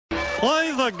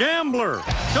Play the gambler.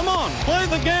 Come on, play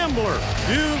the gambler.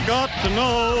 You've got to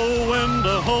know when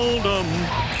to hold 'em,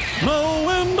 know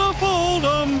when to fold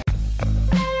 'em.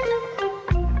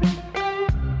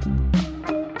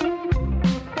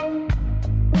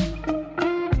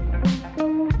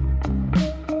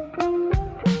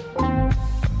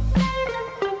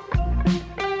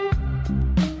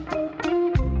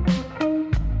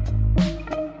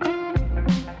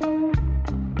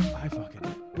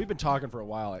 Talking for a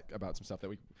while about some stuff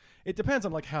that it depends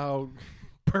on like how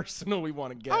personal we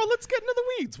want to get. Oh, let's get into the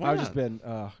weeds. Why I've not? just been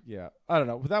I don't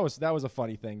know. That was a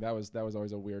funny thing. That was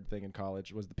always a weird thing in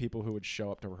college, was the people who would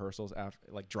show up to rehearsals after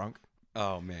like drunk.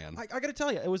 Oh man. I gotta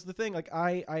tell you, it was the thing. Like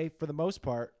I for the most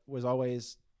part was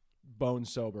always bone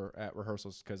sober at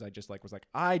rehearsals, because I just like was like,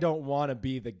 I don't want to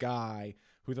be the guy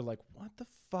who they're like, what the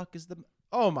fuck is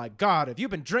oh my God, have you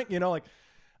been drinking? You know, like,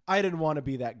 I didn't want to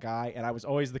be that guy, and I was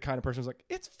always the kind of person who's like,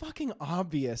 it's fucking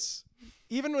obvious.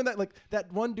 Even when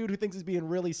that one dude who thinks he's being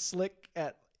really slick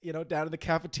at, you know, down in the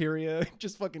cafeteria,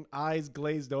 just fucking eyes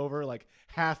glazed over, like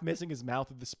half missing his mouth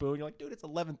with the spoon. You're like, dude, it's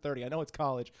 11:30. I know it's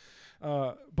college.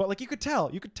 But like you could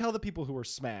tell the people who were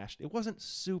smashed. It wasn't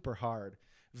super hard.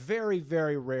 Very,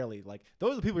 very rarely. Like,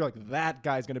 those are the people who are like, that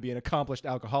guy's going to be an accomplished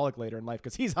alcoholic later in life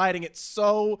because he's hiding it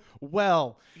so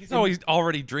well. He's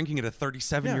already drinking at a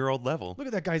 37-year-old level. Look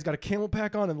at that guy. He's got a Camel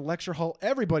pack on in the lecture hall.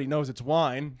 Everybody knows it's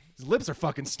wine. His lips are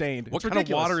fucking stained. What It's kind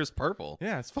ridiculous. of water is purple?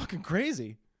 Yeah, it's fucking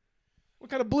crazy. What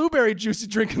kind of blueberry juice you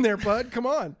drinking there, bud? Come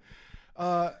on.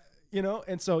 You know,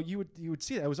 and so you would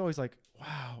see that. It was always like,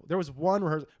 wow. There was one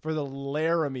rehearsal for the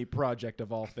Laramie Project,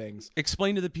 of all things.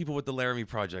 Explain to the people what the Laramie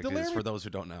Project is, for those who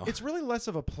don't know. It's really less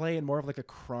of a play and more of like a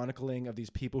chronicling of these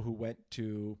people who went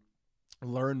to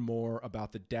learn more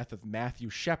about the death of Matthew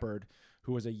Shepard,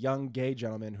 who was a young gay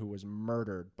gentleman who was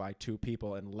murdered by two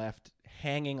people and left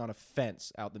hanging on a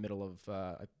fence out in the middle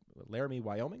of Laramie,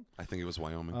 Wyoming. I think it was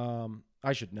Wyoming.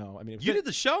 I should know. I mean, you did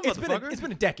the show, motherfucker. It's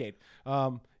been a decade.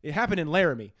 It happened in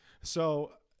Laramie.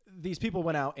 So these people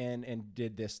went out and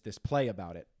did this play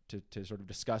about it to sort of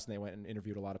discuss, and they went and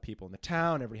interviewed a lot of people in the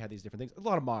town. Everybody had these different things, a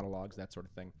lot of monologues, that sort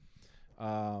of thing.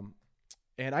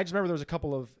 And I just remember there was a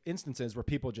couple of instances where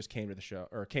people just came to the show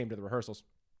or came to the rehearsals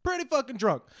pretty fucking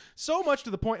drunk. So much to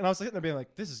the point, and I was sitting there being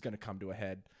like, this is going to come to a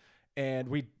head. And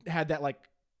we had that like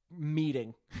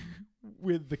meeting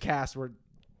with the cast where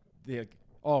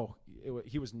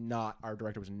he was not, our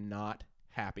director was not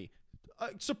happy.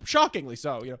 So shockingly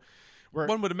so, you know. Where,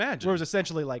 one would imagine. Where it was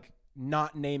essentially like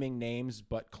not naming names,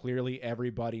 but clearly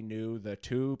everybody knew the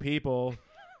two people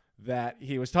that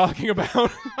he was talking about.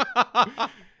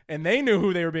 And they knew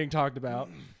who they were being talked about.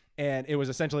 And it was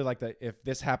essentially like if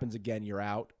this happens again, you're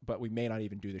out, but we may not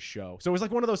even do the show. So it was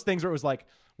like one of those things where it was like,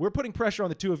 we're putting pressure on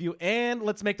the two of you, and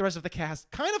let's make the rest of the cast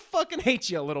kind of fucking hate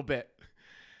you a little bit.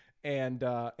 And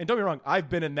don't get me wrong, I've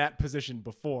been in that position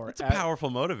before. It's a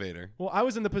powerful motivator. Well, I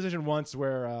was in the position once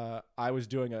where I was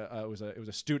doing it was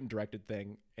a student directed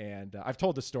thing, and I've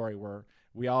told the story where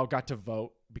we all got to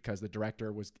vote because the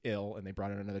director was ill, and they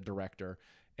brought in another director.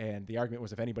 And the argument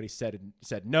was if anybody said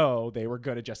no, they were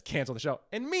going to just cancel the show.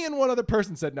 And me and one other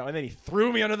person said no, and then he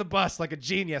threw me under the bus like a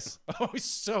genius. Oh, he's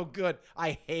so good.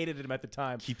 I hated him at the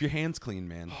time. Keep your hands clean,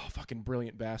 man. Oh, fucking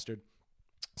brilliant bastard.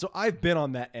 So I've been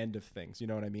on that end of things, you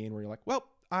know what I mean? Where you're like, well,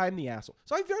 I'm the asshole.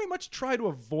 So I very much try to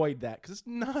avoid that because it's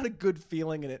not a good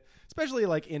feeling in it, especially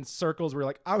like in circles where you're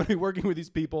like, I'm going to be working with these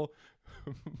people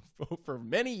for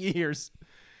many years.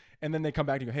 And then they come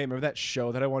back and go, hey, remember that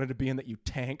show that I wanted to be in that you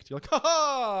tanked? You're like,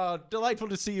 ha, delightful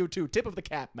to see you too. Tip of the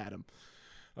cap, madam.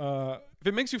 If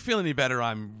it makes you feel any better,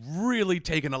 I'm really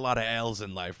taking a lot of L's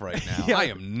in life right now. Yeah. I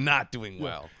am not doing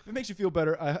well. If it makes you feel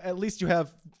better, at least you have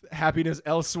happiness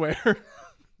elsewhere.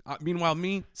 Meanwhile,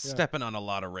 me stepping on a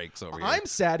lot of rakes over here. I'm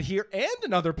sad here and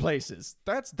in other places.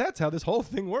 That's how this whole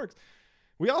thing works.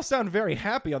 We all sound very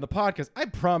happy on the podcast. I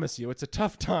promise you, it's a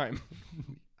tough time.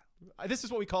 This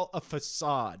is what we call a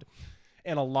facade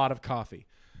and a lot of coffee.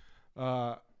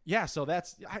 So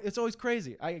it's always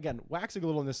crazy. Again, waxing a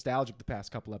little nostalgic the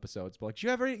past couple episodes, but like, you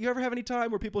ever have any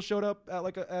time where people showed up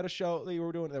at a show that you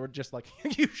were doing, they were just like,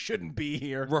 you shouldn't be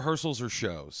here? Rehearsals or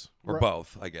shows or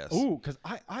both, I guess. Ooh, because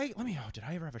did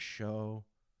I ever have a show?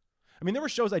 I mean, there were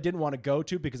shows I didn't want to go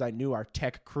to because I knew our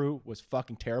tech crew was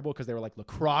fucking terrible because they were like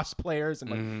lacrosse players and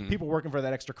like people working for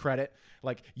that extra credit.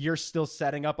 Like, you're still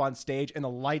setting up on stage and the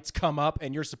lights come up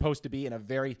and you're supposed to be in a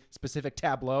very specific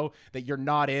tableau that you're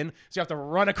not in. So you have to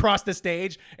run across the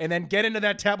stage and then get into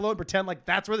that tableau and pretend like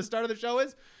that's where the start of the show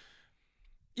is.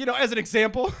 You know, as an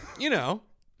example. You know,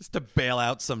 just to bail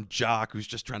out some jock who's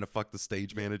just trying to fuck the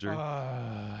stage manager.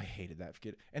 I hated that.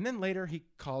 And then later he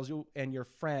calls you and your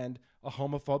friend a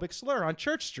homophobic slur on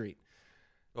Church Street.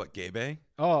 What, gay bay?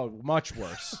 Oh, much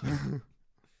worse.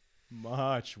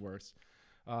 Much worse.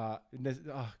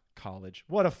 College.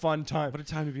 What a fun time. What a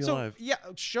time to be So, alive. yeah,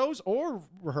 shows or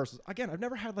rehearsals. Again, I've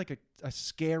never had like a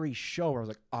scary show where I was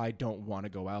like, I don't want to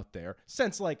go out there.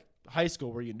 Since like high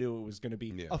school where you knew it was going to be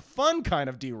Yeah. a fun kind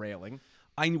of derailing.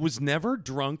 I was never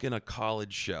drunk in a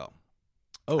college show.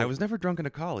 Oh, I was never drunk in a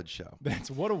college show.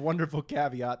 what a wonderful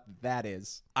caveat that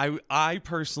is. I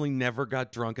personally never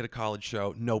got drunk at a college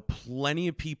show. Know plenty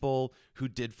of people who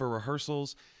did for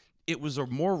rehearsals. It was a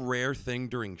more rare thing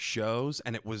during shows,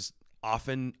 and it was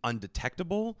often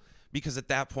undetectable because at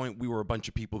that point we were a bunch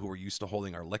of people who were used to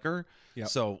holding our liquor. Yep.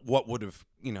 So what would have,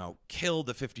 killed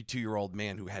a 52-year-old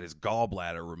man who had his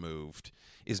gallbladder removed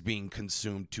is being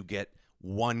consumed to get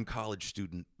one college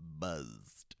student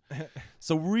buzzed.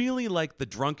 So really, like, the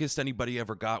drunkest anybody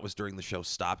ever got was during the show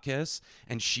Stop Kiss,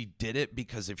 and she did it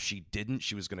because if she didn't,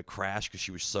 she was going to crash because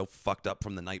she was so fucked up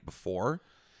from the night before.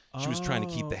 She was trying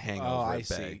to keep the hangover at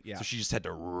bay. Yeah. So she just had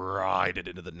to ride it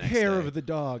into the next Hair day. of the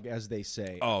dog, as they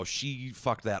say. Oh, she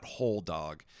fucked that whole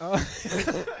dog.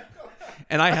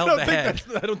 And I held the head.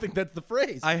 I don't think that's the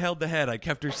phrase. I held the head. I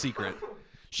kept her secret.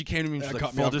 She came to me and she's like,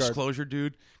 caught me full off guard. disclosure,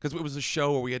 dude. Because it was a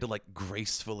show where we had to like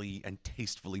gracefully and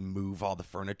tastefully move all the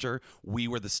furniture. We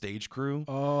were the stage crew.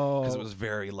 Oh. Because it was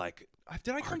very like,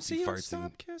 Did I come artsy see you at fartsy.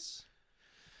 Stop Kiss?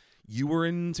 you were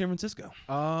in San Francisco.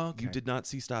 Oh, okay. You did not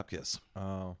see Stop Kiss.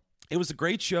 Oh. It was a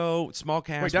great show, small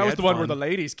cast. Wait, that we was had the one where fun. the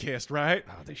ladies kissed, right?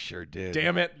 Oh, they sure did.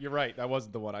 Damn it. You're right. That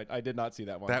wasn't the one. I did not see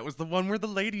that one. That was the one where the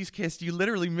ladies kissed. You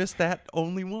literally missed that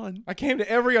only one. I came to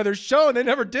every other show and they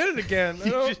never did it again.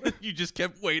 You just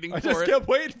kept waiting I for just it. kept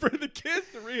waiting for the kiss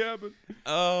to rehappen.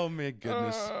 Oh, my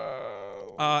goodness.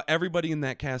 Everybody in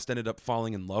that cast ended up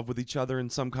falling in love with each other in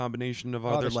some combination of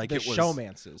other. The it was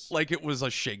showmances. like it was a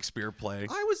Shakespeare play.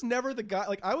 I was never the guy.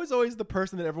 Like, I was always the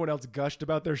person that everyone else gushed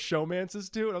about their showmances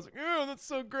to. And I was like, oh, that's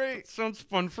so great. Sounds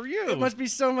fun for you. It must be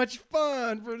so much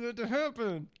fun for it to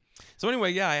happen. So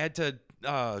anyway, yeah, I had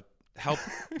to help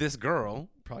this girl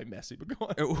Probably messy, but go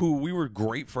on. who we were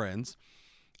great friends,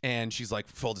 and she's like,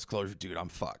 full disclosure, dude, I'm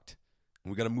fucked.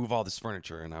 We got to move all this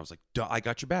furniture. And I was like, duh, I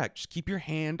got your back. Just keep your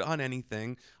hand on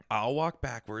anything. I'll walk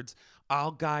backwards. I'll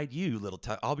guide you,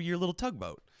 I'll be your little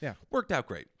tugboat. Yeah. Worked out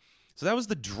great. So that was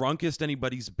the drunkest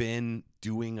anybody's been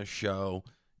doing a show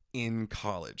in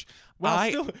college.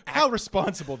 Well, how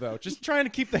responsible, though? Just trying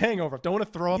to keep the hangover. Don't want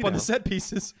to throw up You on the know. set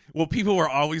pieces. Well, people were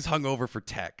always hungover for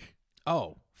tech.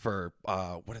 Oh. For,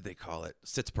 what did they call it?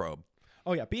 Sitz probe.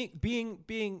 Oh, yeah.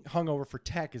 Being hungover for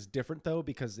tech is different, though,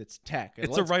 because it's tech.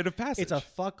 It's a rite of passage. It's a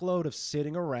fuckload of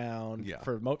sitting around Yeah.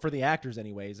 for the actors,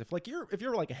 anyways. If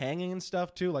you're like hanging and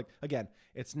stuff too, like, again,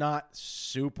 it's not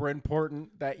super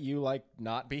important that you like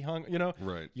not be hung.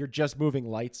 Right. You're just moving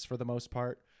lights for the most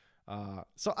part.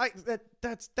 So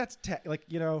that's tech. Like,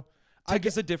 Tech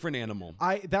is a different animal.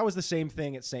 that was the same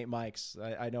thing at St. Mike's.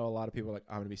 I know a lot of people are like,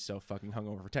 I'm gonna be so fucking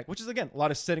hungover for tech, which is again a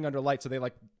lot of sitting under lights, so they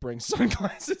like bring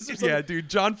sunglasses. Or something. Yeah, dude.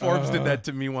 John Forbes did that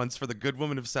to me once for The Good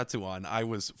Woman of Setsuan. I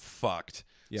was fucked.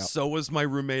 Yep. So was my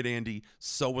roommate Andy.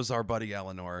 So was our buddy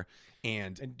Eleanor.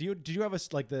 And did you have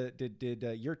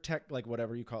did your tech, like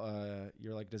whatever you call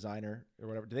your like designer or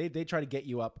whatever, did they try to get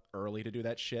you up early to do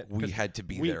that shit? we 'Cause had to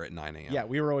be there at 9 a.m. Yeah,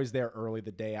 we were always there early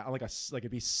the day out, like it'd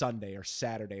be Sunday or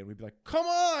Saturday, and we'd be like, come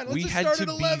on, let's We just had start to at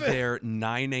be 11. there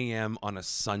 9 a.m. on a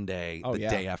Sunday, Oh, the yeah.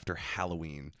 day after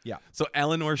Halloween. Yeah. So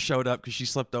Eleanor showed up because she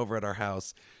slept over at our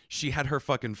house. She had her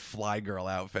fucking Fly Girl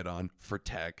outfit on for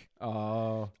tech.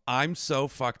 Oh, I'm so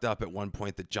fucked up at one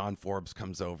point that John Forbes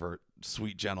comes over,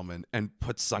 sweet gentleman, and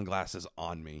puts sunglasses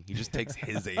on me. He just takes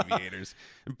his aviators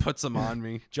and puts them on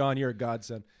me. John, you're a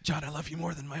godsend. John, I love you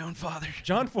more than my own father.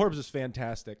 John Forbes is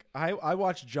fantastic. I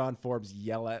watched John Forbes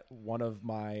yell at one of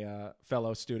my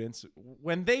fellow students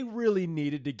when they really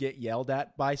needed to get yelled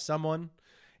at by someone.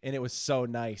 And it was so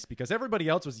nice because everybody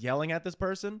else was yelling at this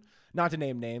person. Not to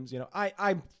name names,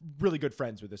 I'm really good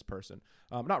friends with this person.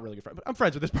 Not really good friend, but I'm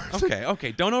friends with this person.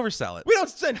 Okay, don't oversell it. We don't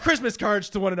send Christmas cards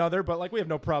to one another, but like we have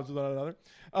no problems with one another.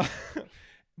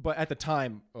 But at the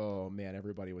time, oh man,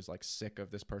 everybody was like sick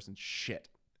of this person's shit.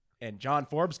 And John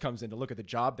Forbes comes in to look at the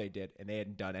job they did, and they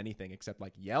hadn't done anything except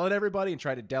like yell at everybody and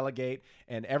try to delegate,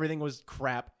 and everything was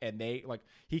crap. And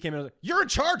he came in and was like, you're in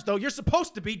charge though. You're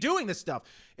supposed to be doing this stuff.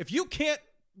 If you can't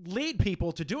lead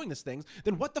people to doing these things,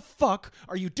 then what the fuck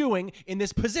are you doing in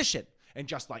this position? And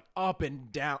just like up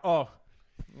and down. Oh,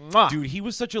 mwah. Dude, he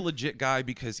was such a legit guy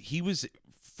because he was,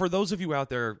 for those of you out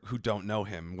there who don't know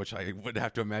him, which I would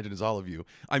have to imagine is all of you,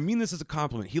 I mean this as a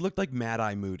compliment. He looked like Mad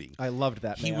Eye Moody. I loved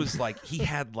that He man. was like, he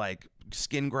had like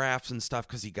skin grafts and stuff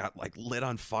because he got like lit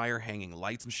on fire hanging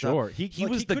lights and Sure. stuff. He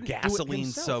was the couldn't do it gasoline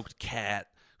himself. soaked cat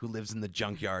who lives in the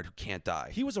junkyard who can't die.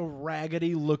 He was a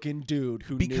raggedy looking dude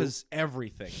who Because knew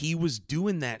everything. He was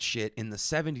doing that shit in the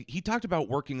 70s. He talked about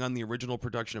working on the original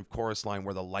production of Chorus Line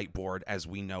where the light board, as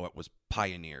we know it, was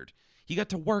pioneered. He got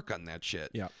to work on that shit.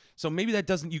 Yeah. So maybe that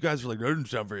doesn't, you guys are like, that doesn't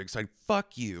sound very exciting.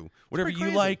 Fuck you. Whatever pretty you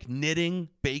crazy. like, knitting,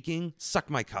 baking, suck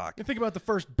my cock. And think about the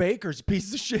first bakers,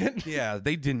 pieces of shit. Yeah,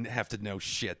 they didn't have to know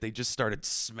shit. They just started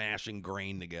smashing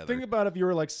grain together. Think about if you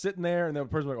were like sitting there and the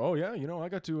person was like, "Oh yeah, you know, I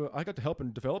got to help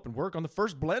and develop and work on the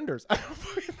first blenders."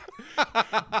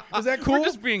 Is that cool? We're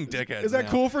just being dickheads. Is that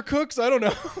now. cool for cooks? I don't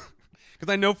know.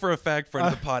 Because I know for a fact, friend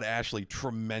of the pod, Ashley,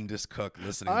 tremendous cook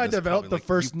listening to I this, developed the probably like,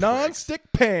 first "You pricks."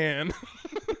 non-stick pan.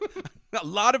 A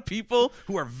lot of people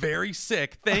who are very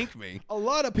sick thank me. A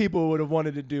lot of people would have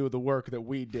wanted to do the work that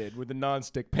we did with the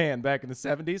non-stick pan back in the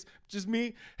 70s. Just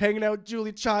me hanging out with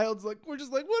Julie Childs. Like, we're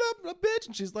just like, "What up, bitch?"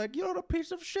 And she's like, "You know, a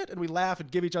piece of shit." And we laugh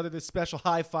and give each other this special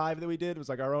high five that we did. It was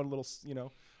like our own little, you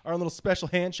know, our own little special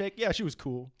handshake. Yeah, she was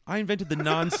cool. I invented the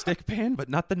non-stick pan, but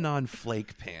not the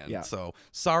non-flake pan. Yeah. So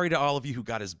sorry to all of you who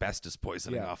got asbestos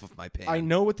poisoning Yeah. off of my pan. I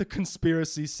know what the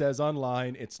conspiracy says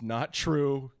online. It's not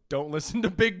true. Don't listen to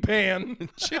Big Pan.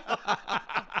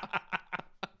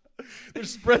 They're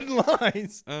spreading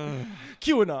lies.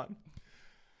 QAnon.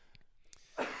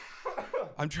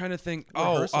 I'm trying to think.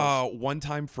 Rehearsals. One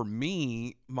time for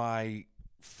me, my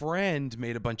friend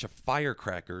made a bunch of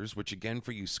firecrackers, which again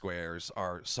for you squares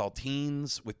are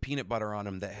saltines with peanut butter on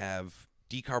them that have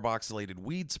decarboxylated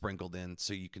weed sprinkled in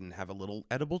so you can have a little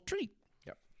edible treat.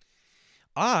 Yep.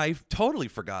 I totally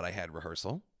forgot I had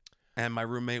rehearsal. And my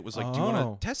roommate was like, "Do you Oh.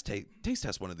 want to taste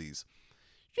test one of these?"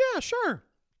 Yeah, sure.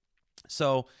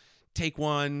 So take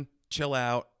one, chill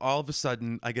out. All of a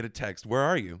sudden, I get a text. "Where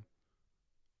are you?"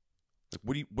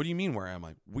 Like, what do you mean? Where am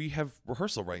I? We have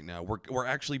rehearsal right now. We're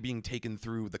actually being taken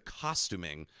through the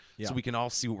costuming, Yeah. so we can all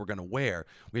see what we're gonna wear.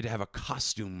 We had to have a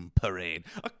costume parade.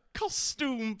 A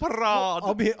costume parade.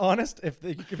 I'll be honest. If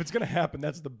it's gonna happen,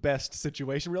 that's the best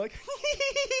situation. We're like,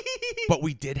 But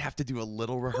we did have to do a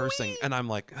little rehearsing, and I'm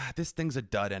like, this thing's a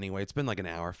dud anyway. It's been like an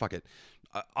hour. Fuck it.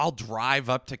 I'll drive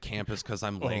up to campus because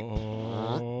I'm late.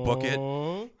 Book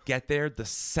it. Get there. The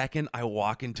second I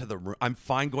walk into the room, I'm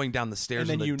fine going down the stairs and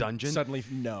then in the you dungeon. suddenly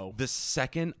know. The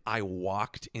second I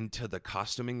walked into the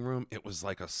costuming room, it was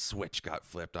like a switch got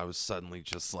flipped. I was suddenly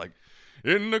just like,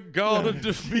 in the garden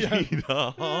defeat,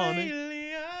 honey,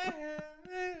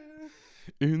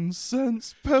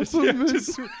 incense, peppermint.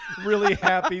 Just really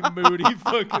happy, moody,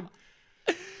 fucking.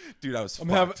 Dude, I was I'm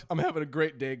having a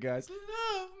great day, guys.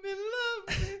 Love me,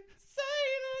 say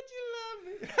that you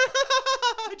love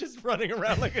me. Just running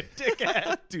around like a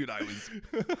dickhead. Dude, I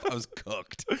was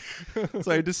cooked.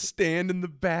 So I had to stand in the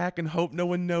back and hope no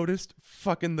one noticed.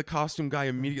 Fucking the costume guy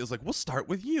immediately was like, "We'll start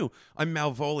with you." I'm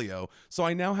Malvolio, so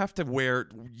I now have to wear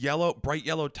bright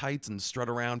yellow tights and strut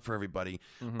around for everybody.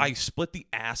 I split the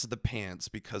ass of the pants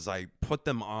because I put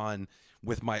them on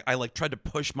with I tried to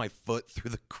push my foot through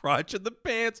the crotch of the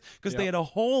pants because they had a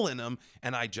hole in them,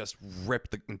 and I just ripped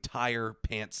the entire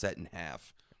pant set in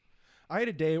half. I had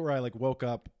a day where I like woke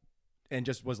up and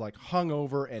just was like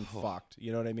hungover and fucked.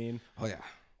 You know what I mean? Oh yeah.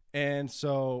 And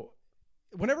so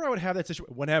whenever I would have that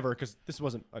situation, because this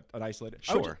wasn't an isolated,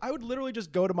 Sure. I would literally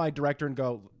just go to my director and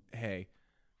go, "Hey,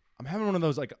 I'm having one of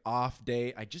those like off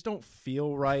day. I just don't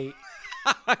feel right."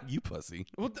 You pussy.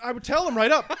 Well, I would tell him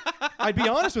right up. I'd be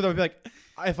honest with him. I'd be like,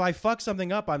 "If I fuck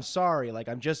something up, I'm sorry. Like,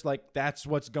 I'm just like, that's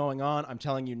what's going on. I'm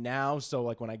telling you now. So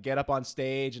like when I get up on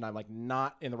stage and I'm like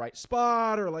not in the right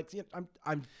spot or like, you know,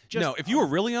 I'm just." No, if you were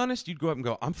really honest, you'd go up and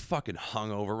go, "I'm fucking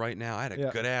hungover right now. I had a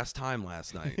Yeah. good ass time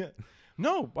last night." Yeah.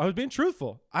 No, I was being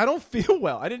truthful. I don't feel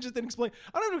well. I didn't explain.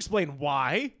 I don't have to explain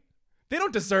why. They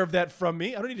don't deserve that from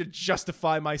me. I don't need to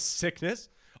justify my sickness.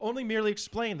 Only merely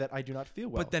explain that I do not feel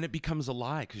well. But then it becomes a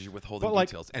lie because you're withholding But, like,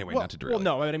 details. Anyway, well, not to derail. Well,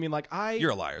 no, I mean, like You're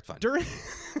a liar. It's fine.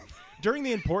 during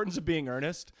the importance of being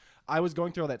earnest, I was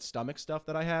going through all that stomach stuff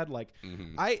that I had. Like,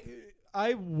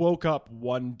 I woke up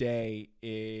one day,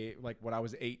 like when I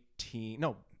was 18.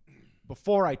 No,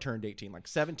 before I turned 18, like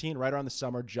 17, right around the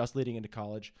summer, just leading into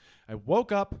college. I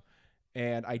woke up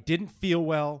and I didn't feel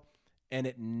well, and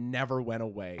it never went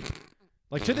away.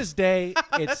 Like to this day,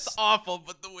 it's awful,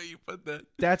 but the way you put that.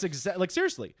 that's exactly like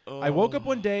seriously. I woke up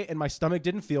one day and my stomach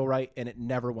didn't feel right, and it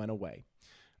never went away.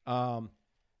 And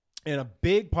a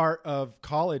big part of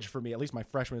college for me, at least my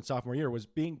freshman and sophomore year, was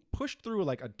being pushed through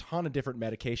like a ton of different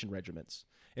medication regimens.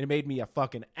 And it made me a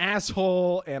fucking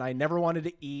asshole, and I never wanted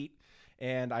to eat,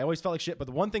 and I always felt like shit. But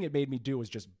the one thing it made me do was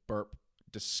just burp.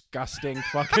 Disgusting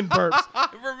fucking burps. I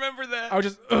remember that. I would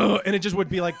just, and it just would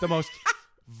be like the most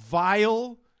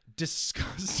vile,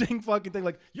 disgusting fucking thing.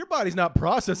 Like, your body's not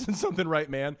processing something right,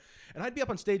 man. And I'd be up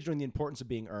on stage doing The Importance of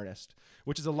Being Earnest,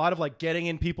 which is a lot of like getting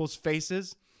in people's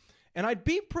faces. And I'd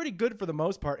be pretty good for the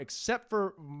most part, except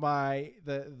for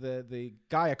the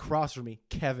guy across from me,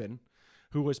 Kevin,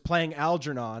 who was playing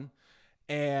Algernon.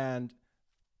 And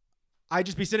I'd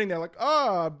just be sitting there like,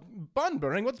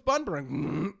 Bunbury, what's Bunbury?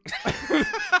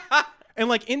 And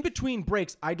like in between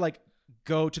breaks, I'd like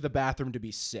go to the bathroom to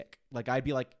be sick. Like I'd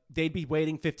be like, they'd be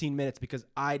waiting 15 minutes because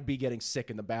I'd be getting sick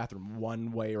in the bathroom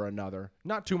one way or another.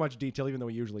 Not too much detail, even though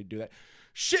we usually do that.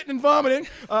 Shitting and vomiting.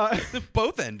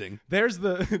 Both ending.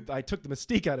 I took the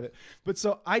mystique out of it. But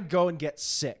so I'd go and get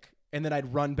sick, and then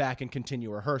I'd run back and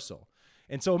continue rehearsal.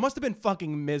 And so it must have been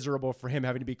fucking miserable for him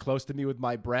having to be close to me with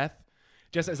my breath,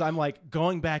 just as I'm like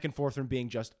going back and forth from being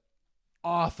just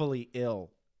awfully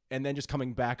ill and then just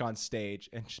coming back on stage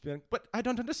and just being like, but I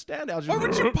don't understand, Algernon. Why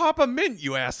would you pop a mint,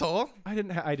 you asshole? I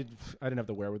didn't have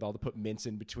the wherewithal to put mints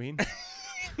in between.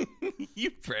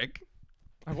 You prick.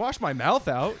 I washed my mouth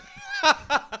out.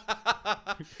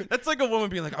 That's like a woman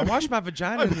being like, I washed my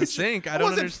vagina in the sink. I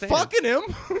don't understand. Fucking him.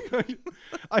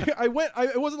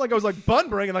 It wasn't like I was like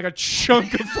Bunbury like a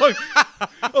chunk of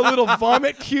a little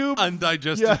vomit cube.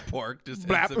 Undigested pork. Just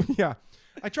yeah.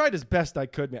 I tried as best I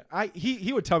could, man.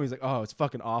 He would tell me, he's like, oh, it's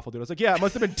fucking awful, dude. I was like, yeah, it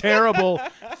must have been terrible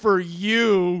for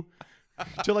you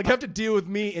to like have to deal with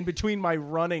me in between my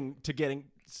running to getting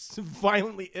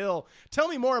violently ill. Tell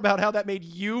me more about how that made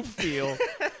you feel.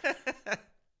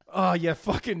 Oh, yeah,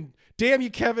 fucking damn you,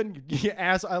 Kevin. You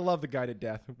ass. I love the guy to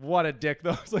death. What a dick,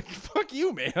 though. I was like, fuck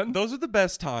you, man. Those are the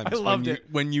best times. I loved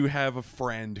it. When you have a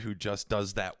friend who just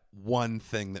does that one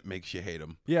thing that makes you hate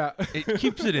him. Yeah. It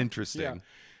keeps it interesting. Yeah.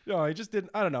 No, I just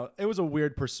didn't. I don't know. It was a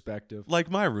weird perspective. Like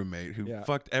my roommate who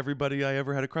fucked everybody I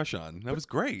ever had a crush on. That was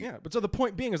great. Yeah. But so the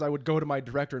point being is I would go to my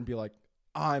director and be like,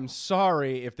 I'm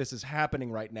sorry if this is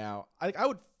happening right now. I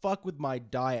would fuck with my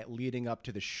diet leading up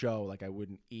to the show. Like I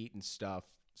wouldn't eat and stuff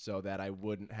so that I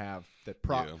wouldn't have the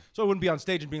So I wouldn't be on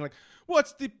stage and being like,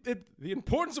 what's the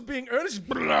importance of being earnest?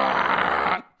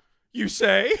 Blah, you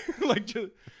say? Like,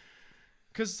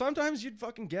 because sometimes you'd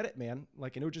fucking get it, man.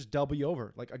 Like, and it would just double you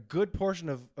over. Like a good portion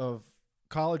of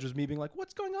college was me being like,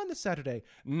 what's going on this Saturday?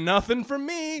 Nothing for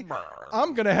me.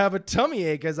 I'm going to have a tummy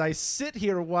ache as I sit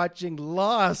here watching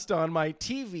Lost on my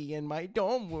TV in my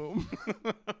dorm room.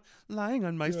 Lying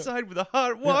on my side with a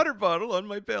hot water bottle on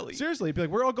my belly. Seriously, be like,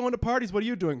 we're all going to parties. What are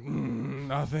you doing?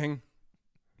 Nothing.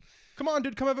 Come on,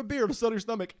 dude, come have a beer. It'll settle your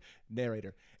stomach.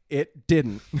 Narrator. It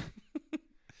didn't.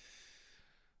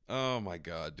 Oh, my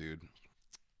God, dude.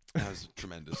 That was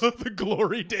tremendous. The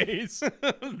glory days.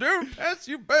 Don't pass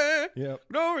you by. Yep.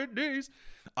 Glory days.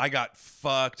 I got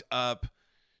fucked up.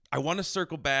 I want to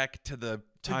circle back to the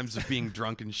times of being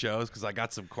drunk in shows because I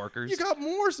got some corkers. You got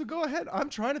more, so go ahead. I'm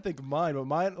trying to think of mine, but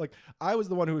mine, like, I was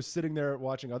the one who was sitting there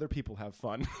watching other people have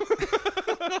fun.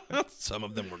 Some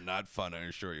of them were not fun, I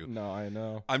assure you. No, I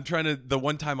know. I'm trying to. The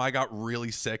one time I got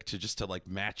really sick to like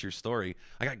match your story,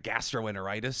 I got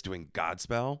gastroenteritis doing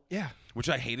Godspell. Yeah. Which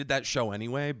I hated that show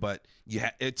anyway, but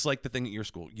it's like the thing at your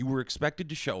school. You were expected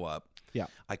to show up. Yeah.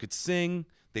 I could sing.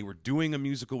 They were doing a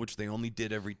musical, which they only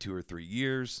did every 2 or 3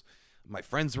 years. My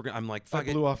friends were. I'm like, fuck it.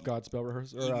 I blew off Godspell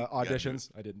rehearsals or auditions.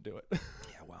 I didn't do it.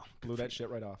 Yeah, well, blew that shit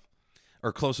right off.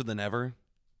 Or Closer Than Ever.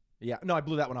 Yeah, no, I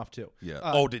blew that one off too.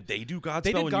 Yeah. Did they do Godspell?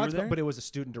 They did when you were Godspell, there? but it was a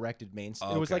student-directed main.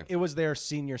 Oh, it was like it was their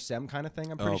senior sem kind of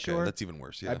thing. I'm pretty sure. That's even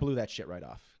worse. Yeah, I blew that shit right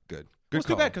off. Good. It was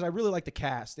too bad because I really liked the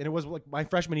cast, and it was like my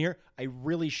freshman year. I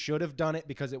really should have done it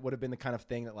because it would have been the kind of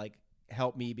thing that like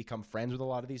helped me become friends with a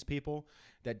lot of these people.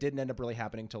 That didn't end up really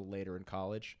happening till later in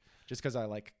college, just because I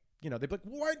like they'd be like,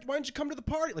 why didn't you come to the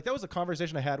party? Like that was a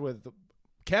conversation I had with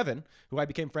Kevin, who I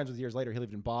became friends with years later. He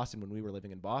lived in Boston when we were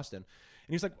living in Boston.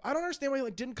 And he's like, I don't understand why you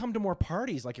like didn't come to more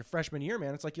parties like your freshman year,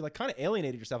 man. It's like you like kind of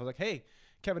alienated yourself. I was like, hey,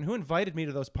 Kevin, who invited me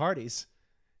to those parties?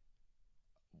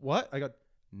 What? I go,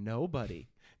 nobody.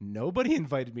 Nobody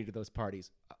invited me to those parties.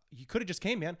 You could have just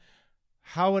came, man.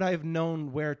 How would I have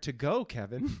known where to go,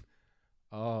 Kevin?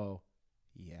 Oh,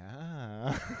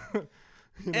 yeah.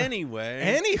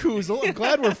 Anyway. Anywhoozle, I'm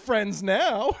glad we're friends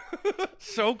now.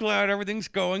 So glad everything's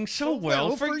going so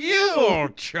well for you,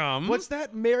 old chum. What's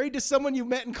that? Married to someone you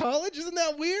met in college? Isn't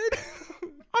that weird?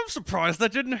 I'm surprised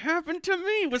that didn't happen to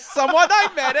me with someone I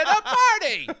met at a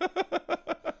party.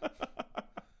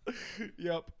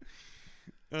 Yep.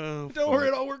 Oh, Don't worry,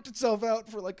 it all worked itself out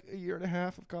for like a year and a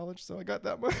half of college, so I got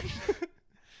that much.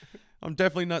 I'm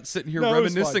definitely not sitting here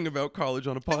reminiscing about college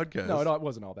on a podcast. No, it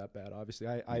wasn't all that bad, obviously.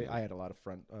 I had a lot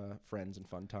of friends and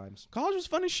fun times. College was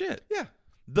fun as shit. Yeah.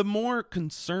 The more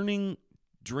concerning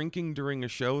drinking during a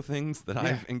show things that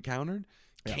I've encountered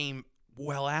came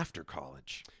well after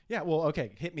college. Yeah, well,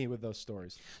 okay, hit me with those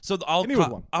stories. So Hit me with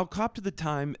one. I'll cop to the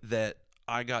time that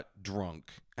I got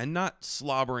drunk and not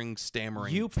slobbering,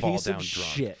 stammering, You fall piece of down drunk.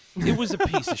 shit. It was a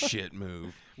piece of shit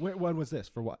move. When was this?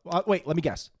 For what? Wait, let me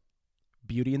guess.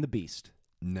 Beauty and the Beast.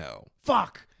 No,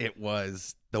 Fuck. it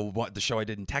was the show I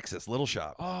did in Texas, Little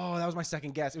Shop. Oh, that was my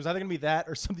second guess. It was either going to be that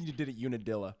or something you did at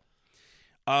Unadilla.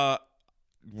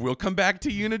 We'll come back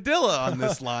to Unadilla on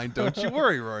this line. Don't you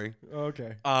worry, Rory.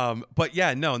 Okay. But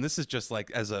yeah, no, and this is just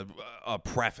like as a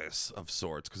preface of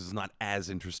sorts because it's not as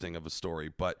interesting of a story.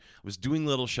 But I was doing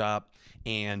Little Shop,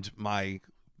 and my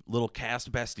little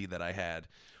cast bestie that I had,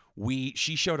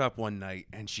 she showed up one night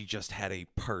and she just had a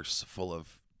purse full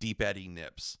of Deep Eddy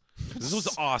nips. This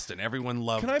was Austin. Everyone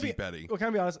loved Deep Eddy. Well, can I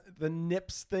be honest? The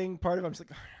nips thing part of it, I'm just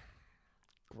like,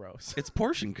 gross. It's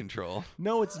portion control.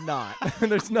 No, it's not.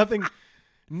 There's nothing.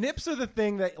 Nips are the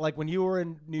thing that, like, when you were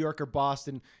in New York or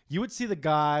Boston, you would see the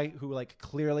guy who, like,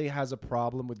 clearly has a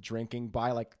problem with drinking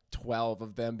buy, like, 12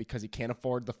 of them because he can't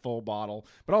afford the full bottle,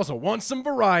 but also wants some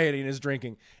variety in his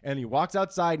drinking. And he walks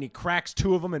outside and he cracks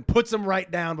 2 of them and puts them right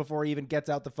down before he even gets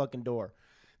out the fucking door.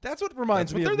 That's what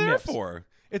reminds me of That's what they're there nips. for.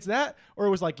 It's that, or it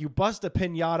was like you bust a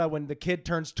pinata when the kid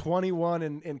turns 21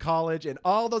 in college and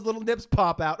all those little nips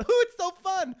pop out. Ooh, it's so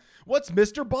fun. What's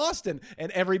Mr. Boston?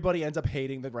 And everybody ends up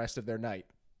hating the rest of their night.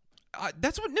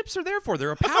 That's what nips are there for.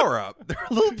 They're a power up. They're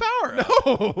a little power up.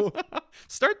 Oh,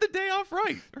 Start the day off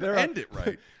right. Or end it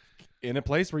right. In a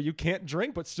place where you can't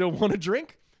drink but still want to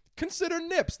drink, consider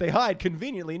nips. They hide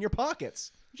conveniently in your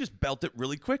pockets. You just belt it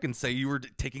really quick and say you were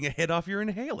taking a hit off your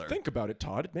inhaler. Think about it,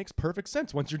 Todd. It makes perfect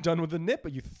sense. Once you're done with the nip,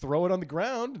 you throw it on the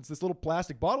ground. It's this little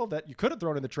plastic bottle that you could have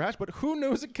thrown in the trash, but who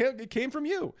knows it came from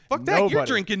you? Fuck that. Nobody. You're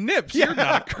drinking nips. Yeah. You're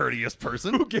not a courteous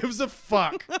person. Who gives a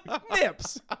fuck?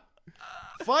 Nips.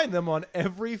 Find them on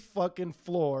every fucking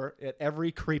floor at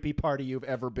every creepy party you've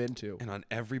ever been to. And on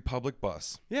every public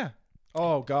bus. Yeah.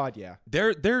 Oh, God, yeah.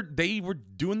 They were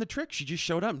doing the trick. She just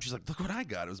showed up and she's like, look what I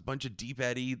got. It was a bunch of Deep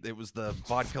Eddy. It was the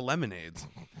vodka lemonades.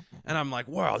 And I'm like,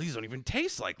 wow, these don't even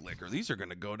taste like liquor. These are going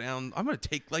to go down. I'm going to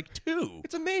take like 2.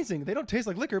 It's amazing. They don't taste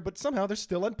like liquor, but somehow they're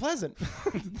still unpleasant.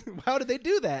 How did they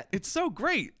do that? It's so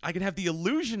great. I can have the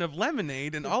illusion of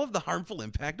lemonade and all of the harmful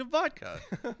impact of vodka.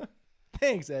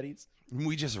 Thanks, Eddies.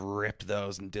 We just ripped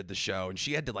those and did the show, and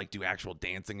she had to like do actual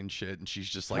dancing and shit, and she's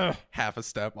just like half a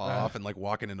step off and like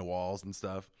walking into walls and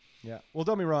stuff. Yeah. Well,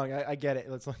 don't be wrong. I get it.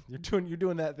 It's like you're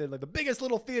doing that thing, like the biggest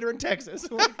little theater in Texas.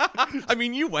 I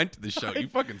mean, you went to the show. You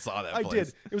fucking saw that I place.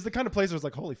 did. It was the kind of place where I was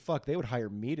like, holy fuck, they would hire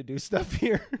me to do stuff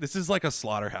here. This is like a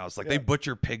slaughterhouse. Like they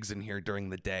butcher pigs in here during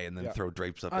the day and then throw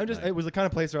drapes up. It was the kind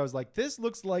of place where I was like, this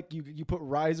looks like you put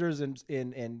risers and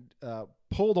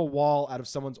pulled a wall out of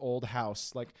someone's old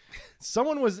house. Like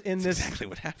someone was in That's this exactly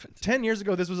what happened. 10 years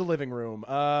ago. This was a living room.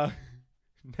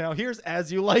 Now here's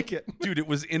As You Like It. Dude, it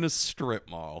was in a strip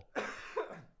mall.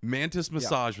 Mantis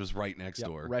Massage was right next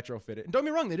door. Retrofitted. And don't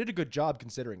get me wrong, they did a good job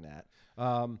considering that.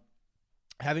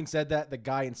 Having said that, the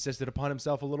guy insisted upon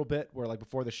himself a little bit where like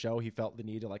before the show, he felt the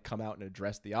need to like come out and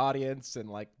address the audience and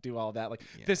like do all that. Like,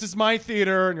 this is my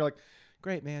theater. And you're like,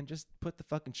 great, man, just put the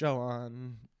fucking show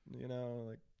on, you know,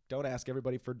 like don't ask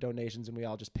everybody for donations and we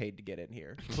all just paid to get in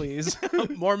here. Please.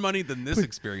 More money than this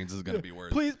experience is going to be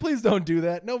worth. Please don't do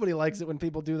that. Nobody likes it when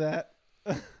people do that.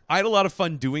 I had a lot of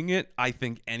fun doing it. I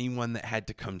think anyone that had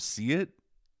to come see it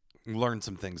learned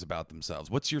some things about themselves.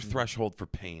 What's your threshold for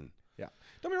pain? Yeah.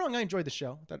 Don't be wrong. I enjoyed the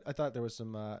show. I thought there was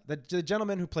some, the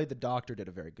gentleman who played the doctor did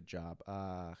a very good job.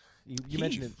 You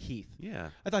mentioned it, Heath. Yeah.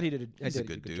 I thought he did He's a a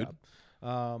good dude.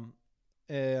 job.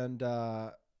 And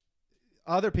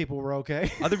other people were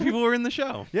okay. Other people were in the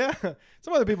show. Yeah.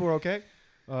 Some other people were okay.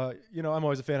 You know, I'm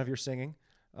always a fan of your singing.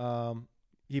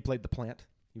 He played the plant.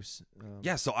 He was,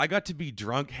 Yeah, so I got to be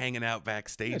drunk hanging out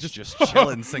backstage, just- just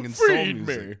chilling, singing soul Feed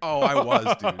music. me. Oh, I was,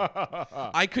 dude.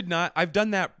 I could not. I've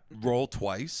done that role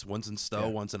twice, once in Stowe,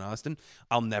 once in Austin.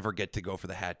 I'll never get to go for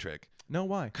the hat trick No,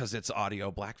 why? because it's audio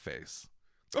blackface.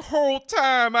 The whole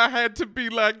time I had to be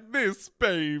like this,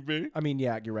 baby. I mean,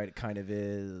 yeah, you're right. It kind of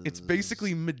is. It's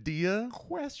basically Medea.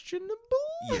 questionable.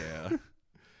 Yeah.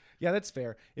 Yeah, that's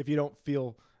fair. If you don't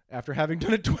feel after having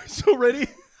done it twice already,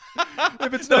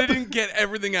 if it's I not didn't get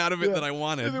everything out of it that I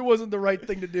wanted. if it wasn't the right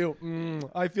thing to do,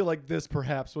 I feel like this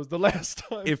perhaps was the last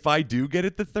time. If I do get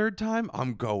it the third time,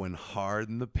 I'm going hard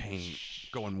in the paint,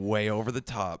 going way over the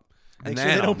top. Make And sure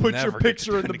then they don't I'll put your never get to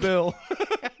picture in do the it again. bill,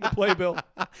 the playbill.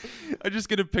 I just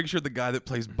get a picture of the guy that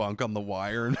plays Bunk on The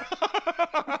Wire and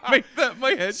make that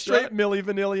my head Straight Milli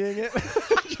Vanilliing it.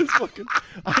 Just fucking.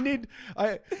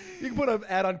 You can put an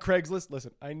ad on Craigslist.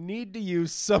 Listen, I need to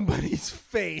use somebody's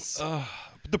face.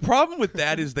 The problem with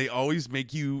that is they always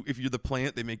make you, if you're the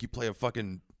plant, they make you play a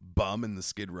fucking bum in the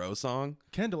Skid Row song.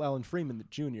 Kendall Allen Freeman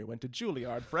Jr. went to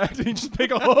Juilliard for acting. He just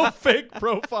make a whole fake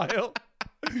profile.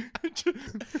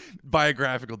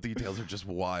 Biographical details are just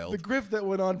wild. The grift that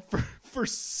went on for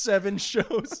 7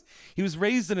 shows. He was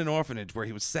raised in an orphanage where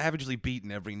he was savagely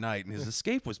beaten every night, and his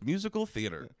escape was musical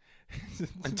theater.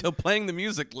 Until playing the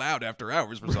music loud after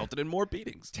hours resulted in more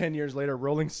beatings. 10 years later,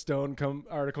 Rolling Stone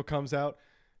article comes out.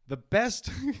 The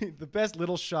best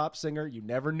little shop singer you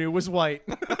never knew was white.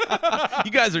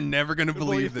 You guys are never going to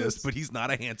believe this, but he's not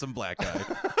a handsome black guy.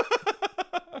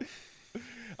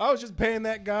 I was just paying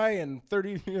that guy and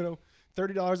 $30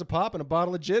 a pop and a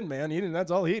bottle of gin, man.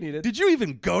 That's all he needed. Did you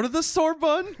even go to the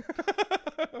Sorbonne?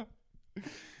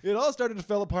 It all started to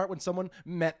fall apart when someone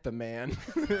met the man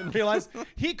and realized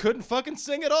he couldn't fucking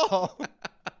sing at all.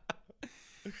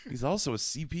 He's also a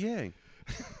CPA.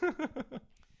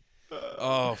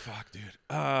 Oh, fuck, dude.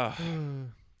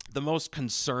 The most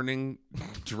concerning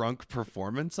drunk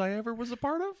performance I ever was a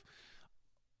part of?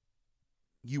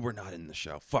 You were not in the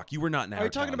show. Fuck, you were not in our Are you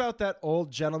talking town. about that old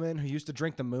gentleman who used to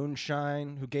drink the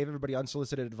moonshine, who gave everybody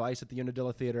unsolicited advice at the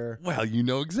Unadilla Theater? Well, you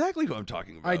know exactly who I'm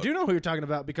talking about. I do know who you're talking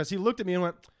about because he looked at me and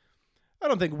went, I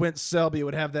don't think Wint Selby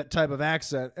would have that type of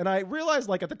accent. And I realized,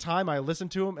 like, at the time I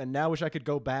listened to him and now wish I could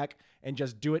go back and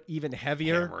just do it even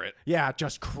heavier. Hammer it. Yeah,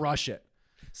 just crush it.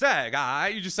 Say, guy,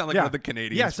 you just sound like one of the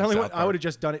Canadians. Yeah, from sound like South I would Park. have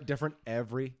just done it different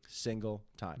every single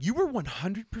time. You were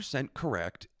 100%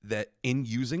 correct that in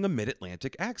using a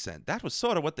mid-Atlantic accent. That was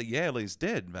sort of what the Yaleys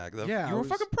did back then. Yeah, you it were was-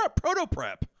 fucking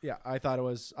proto-prep. Yeah, I thought it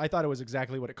was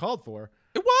exactly what it called for.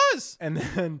 It was. And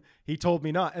then he told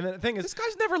me not. And then the thing is, This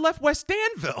guy's never left West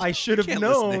Danville. I should You have can't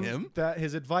listen known to him. that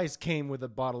his advice came with a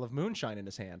bottle of moonshine in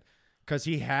his hand. Because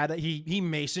he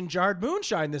mason jarred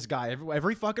moonshine, this guy,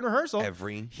 every fucking rehearsal.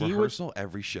 Every He would- rehearsal,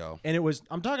 every show. And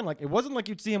I'm talking like, it wasn't like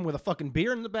you'd see him with a fucking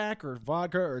beer in the back or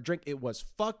vodka or a drink. It was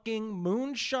fucking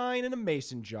moonshine in a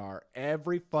mason jar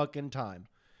every fucking time.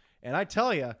 And I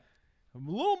tell you, I'm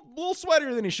a little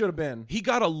sweatier than he should have been. He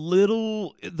got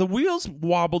the wheels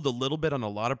wobbled a little bit on a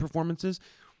lot of performances.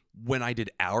 When I did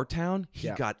Our Town, he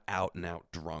Yeah. got out and out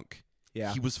drunk.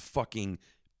 Yeah. He was fucking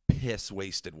piss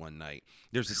wasted one night.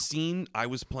 There's a scene I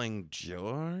was playing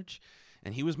George,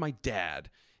 and he was my dad,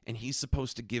 and he's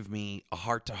supposed to give me a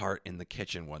heart-to-heart in the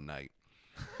kitchen one night.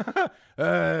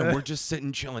 And we're just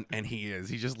sitting chilling, and he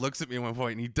just looks at me at one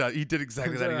point, and he did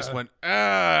exactly that. He just went,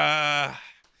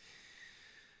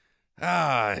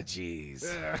 jeez.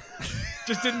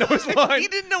 Just didn't know his line. He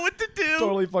didn't know what to do.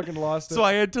 Totally fucking lost it. So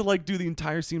I had to like do the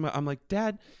entire scene. I'm like,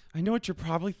 Dad, I know what you're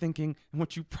probably thinking and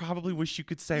what you probably wish you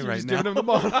could say You're right just now. giving him the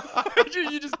monologue.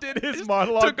 You just did his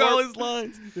monologue. Took all for him. his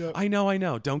lines. Yeah. I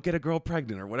know. Don't get a girl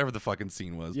pregnant or whatever the fucking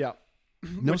scene was. Yeah.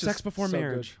 No Which is sex before so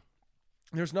marriage.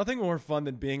 good. There's nothing more fun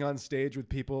than being on stage with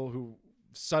people who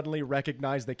suddenly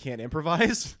recognize they can't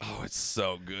improvise. Oh, it's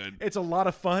so good. It's a lot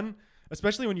of fun,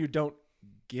 especially when you don't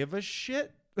give a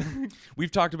shit.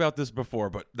 We've talked about this before,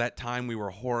 but that time we were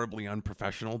horribly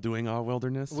unprofessional doing Our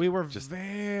Wilderness. We were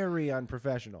very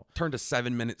unprofessional. Turned a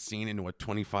 7-minute scene into a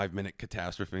 25-minute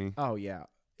catastrophe. Oh, yeah.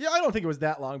 Yeah, I don't think it was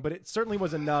that long, but it certainly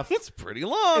was enough. It's pretty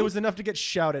long. It was enough to get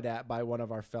shouted at by one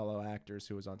of our fellow actors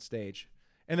who was on stage.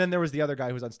 And then there was the other guy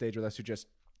who was on stage with us who just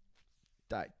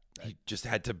died. He just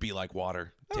had to be like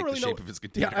water, I take don't the really shape know- of his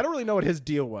container. Yeah, I don't really know what his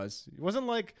deal was. It wasn't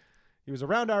like he was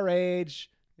around our age,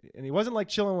 and he wasn't like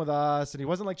chilling with us, and he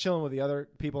wasn't like chilling with the other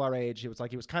people our age. It was like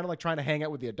he was kind of like trying to hang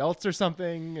out with the adults or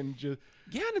something, and just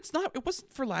Yeah, and it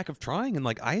wasn't for lack of trying. And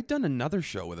like I had done another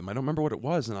show with him. I don't remember what it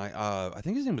was, and I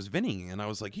think his name was Vinny, and I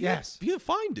was like, Yes. he's a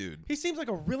fine dude. he seems like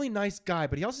a really nice guy,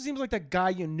 but he also seems like that guy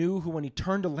you knew who, when he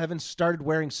turned 11, started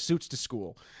wearing suits to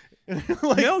school.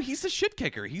 Like, No, he's a shit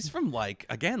kicker. He's from like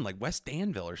West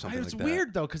Danville or something it's like that.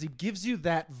 weird though, because he gives you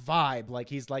that vibe. Like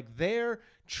he's like there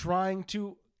trying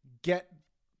to get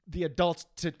the adults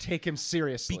to take him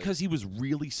seriously. Because he was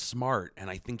really smart, and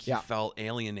I think he Yeah. felt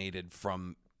alienated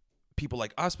from people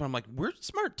like us. But I'm like, we're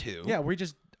smart too. yeah, we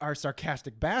just are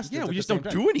sarcastic bastards. Yeah, at we the just same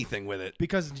don't time. do anything with it.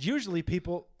 Because usually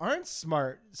people aren't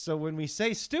smart. So when we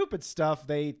say stupid stuff,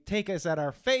 they take us at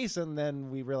our face, and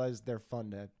then we realize they're fun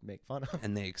to make fun of.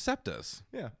 And they accept us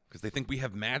Yeah. because they think we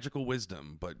have magical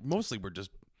wisdom, but mostly we're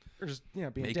just Or just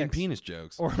being making dicks. penis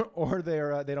jokes. Or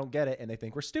they don't get it and they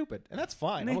think we're stupid, and that's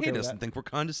fine. and they I'm okay hate with us that. and think we're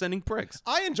condescending pricks.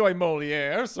 I enjoy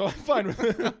Moliere, so I'm fine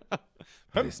with it.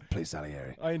 Please,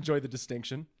 Salieri. I enjoy the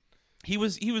distinction. He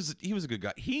was a good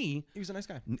guy. He He was a nice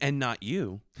guy. and not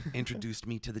you introduced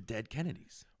me to the Dead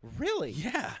Kennedys. Really?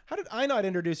 Yeah. How did I not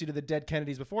introduce you to the Dead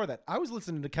Kennedys before that? I was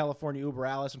listening to California Uber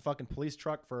Alice and fucking Police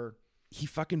Truck for he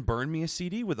fucking burned me a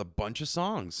CD with a bunch of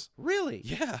songs. Really?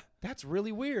 Yeah. That's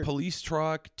really weird. Police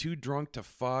Truck, Too Drunk to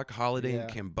Fuck, Holiday Yeah. in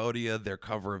Cambodia, their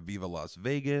cover of Viva Las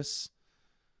Vegas.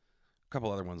 A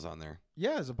couple other ones on there.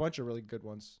 Yeah, there's a bunch of really good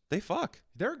ones. They fuck.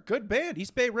 They're a good band.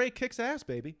 East Bay Ray kicks ass,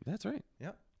 baby. That's right.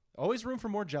 Yeah. Always room for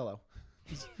more Jello.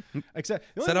 Except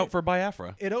the only Set thing- out for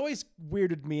Biafra. It always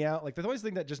weirded me out. Like, the always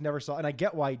thing that just never saw, and I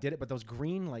get why he did it, but those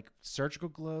green, like, surgical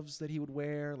gloves that he would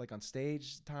wear, like, on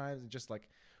stage times, and just, like,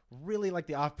 really, like,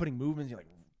 the off-putting movements, you like,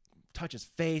 touch his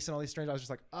face and all these strange, I was just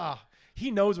like,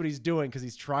 he knows what he's doing because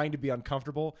he's trying to be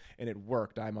uncomfortable, and it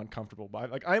worked. I'm uncomfortable by,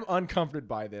 like, I'm uncomforted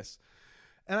by this.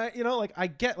 And I, like, I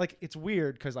get, like, it's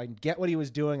weird because I get what he was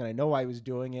doing, and I know why he was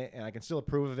doing it, and I can still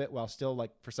approve of it while still,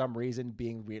 like, for some reason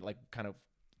being weird, like, kind of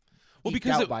Well, geeked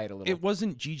because out by it a little. it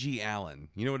wasn't Gigi Allen.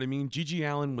 You know what I mean? Gigi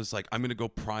Allen was like, I'm going to go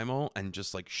primal and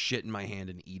just like shit in my hand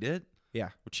and eat it, Yeah.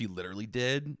 which he literally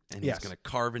did. And Yes. he's going to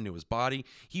carve into his body.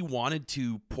 He wanted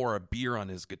to pour a beer on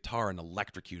his guitar and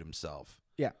electrocute himself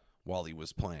Yeah. while he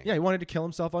was playing. Yeah, he wanted to kill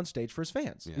himself on stage for his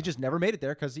fans. Yeah. He just never made it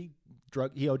there because he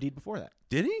OD'd before that.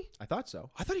 Did he? I thought so.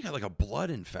 I thought he got like a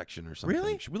blood infection or something.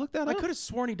 Really? Should we look that I up? could have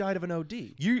sworn he died of an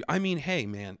OD. I mean, hey,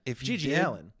 man, if he Gigi did,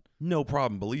 Allen. no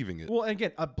problem believing it. Well, and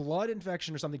again, a blood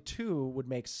infection or something too would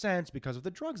make sense because of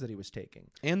the drugs that he was taking.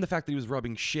 And the fact that he was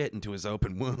rubbing shit into his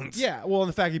open wounds. Yeah, well, and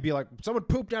the fact he'd be like, someone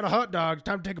pooped down a hot dog,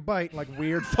 time to take a bite, like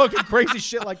weird fucking crazy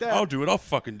shit like that. I'll do it. I'll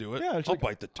fucking do it. Yeah, it's I'll like,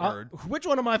 bite the turd. which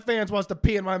one of my fans wants to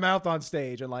pee in my mouth on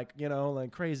stage? And like,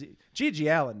 like crazy. Gigi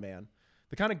Allen, man.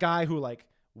 The kind of guy who like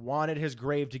wanted his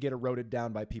grave to get eroded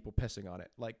down by people pissing on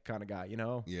it. Like kind of guy,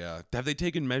 Yeah. Have they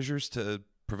taken measures to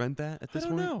prevent that at this I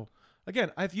don't point? know.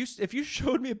 Again, if you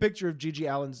showed me a picture of Gigi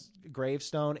Allen's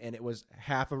gravestone and it was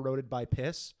half eroded by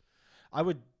piss, I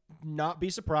would not be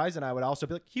surprised, and I would also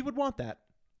be like, he would want that.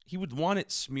 He would want it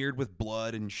smeared with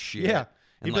blood and shit. Yeah.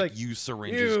 He'd And be like like, use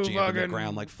syringes "You jammed in the fucking-"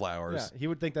 ground like flowers. Yeah, he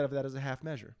would think that of that as a half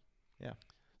measure. Yeah.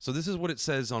 So this is what it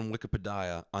says on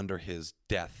Wikipedia under his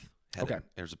death heading. Okay.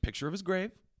 There's a picture of his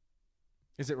grave.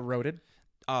 Is it eroded?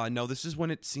 No, this is when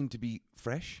it seemed to be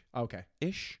fresh-ish. Okay.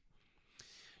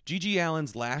 Gigi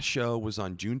Allen's last show was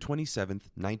on June 27th,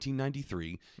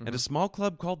 1993, at a small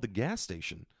club called The Gas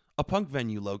Station, a punk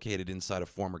venue located inside a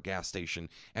former gas station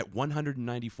at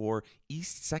 194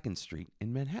 East 2nd Street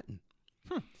in Manhattan.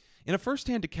 In a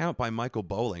first-hand account by Michael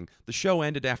Bowling, the show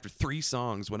ended after 3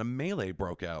 songs when a melee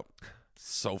broke out.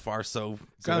 So far, so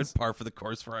Sounds- good. Par for the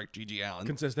course for Gigi Allen.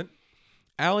 Consistent.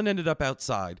 Allen ended up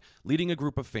outside, leading a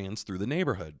group of fans through the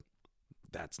neighborhood.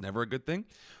 That's never a good thing.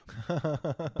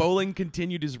 Bowling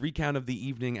continued his recount of the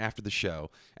evening after the show.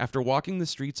 After walking the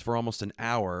streets for almost an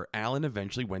hour, Allen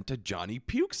eventually went to Johnny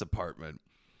Puke's apartment.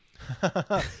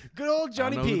 Good old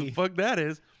Johnny I don't know who P. the fuck that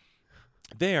is.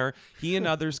 There, he and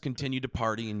others continued to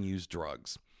party and use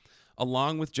drugs.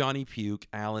 Along with Johnny Puke,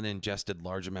 Allen ingested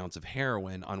large amounts of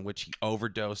heroin on which he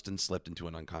overdosed and slipped into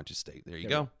an unconscious state. There you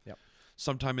go. Yep.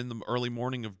 Sometime in the early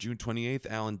morning of June 28th,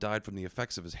 Allen died from the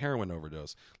effects of his heroin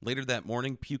overdose. Later that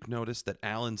morning, Puke noticed that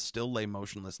Allen still lay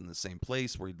motionless in the same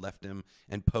place where he'd left him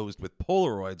and posed with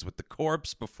Polaroids with the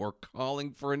corpse before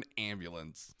calling for an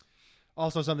ambulance.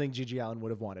 Also something Gigi Allen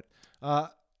would have wanted.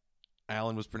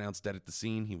 Allen was pronounced dead at the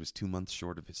scene. He was 2 months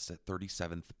short of his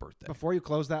 37th birthday. Before you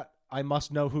close that, I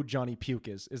must know who Johnny Puke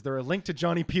is. Is there a link to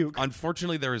Johnny Puke?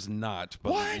 Unfortunately, there is not,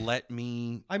 but What? let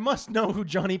me I must know who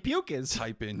Johnny Puke is.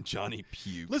 type in Johnny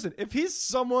Puke. Listen, if he's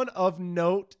someone of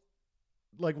note,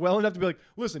 like well enough to be like,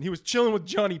 listen, he was chilling with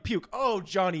Johnny Puke. Oh,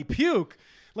 Johnny Puke.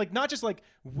 Like not just like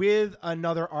with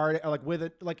another artist, or like with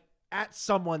it, like at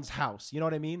someone's house. You know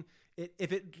what I mean?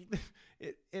 If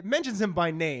it mentions him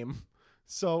by name,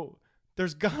 so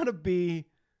there's gotta be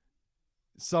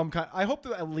some kind. I hope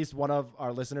that at least one of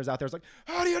our listeners out there is like,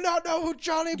 how do you not know who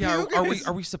Johnny Puke is?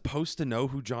 Are we supposed to know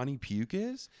who Johnny Puke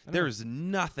is? There is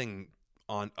nothing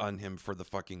on him for the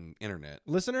fucking internet.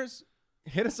 Listeners,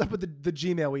 hit us up with the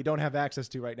Gmail we don't have access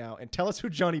to right now and tell us who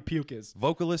Johnny Puke is.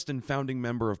 Vocalist and founding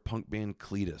member of punk band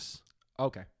Cletus.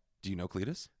 Okay. Do you know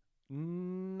Cletus?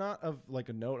 Not of like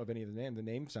a note of any of the name. The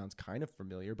name sounds kind of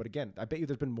familiar, but again, I bet you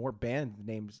there's been more band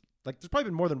names. Like there's probably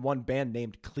been more than one band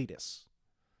named Cletus.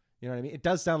 You know what I mean? It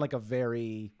does sound like a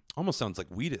very Almost sounds like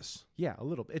Wheatus. yeah, a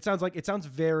little bit. It sounds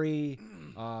very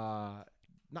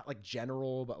not like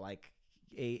general, but like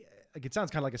it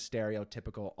sounds kind of like a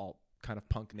stereotypical alt kind of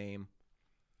punk name.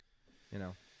 You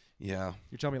know, Yeah.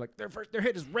 you're telling me like their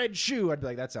hit is Red Shoe. I'd be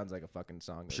like, that sounds like a fucking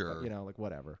song. Sure. You know, like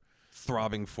whatever.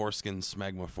 Throbbing Foreskin,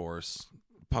 Smegma Force.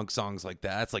 Punk songs like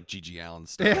that. That's like Gigi Allen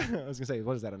stuff. Yeah, I was gonna say,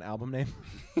 what is that? An album name?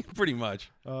 Pretty much.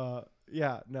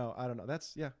 Yeah, no, I don't know.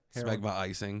 That's heroin, Smegma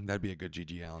Icing. That'd be a good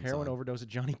Gigi Allen heroin song. overdose of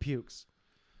Johnny Pukes.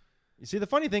 You see, the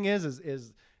funny thing is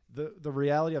The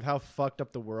reality of how fucked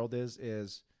up the world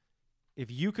is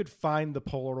if you could find the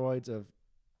Polaroids of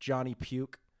Johnny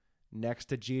Puke next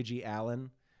to Gigi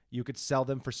Allen, you could sell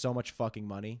them for so much fucking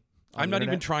money. I'm not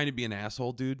even trying to be an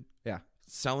asshole, dude. Yeah.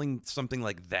 Selling something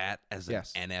like that as an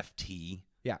Yes. NFT.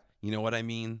 Yeah. You know what I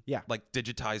mean? Yeah. Like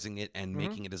digitizing it and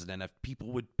making it as an NFT. People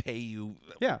would pay you.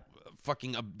 Yeah.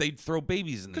 They'd throw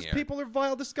babies in the Because air. people are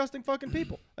vile, disgusting fucking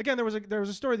people. Again, there was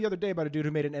a story the other day about a dude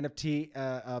who made an NFT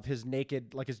of his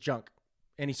naked, like his junk,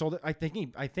 and he sold it. I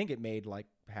think it made like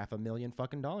 $500,000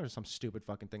 fucking dollars, some stupid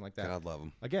fucking thing like that. God love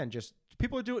them. Again, just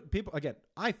people are doing people again.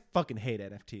 I fucking hate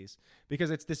NFTs because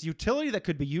it's this utility that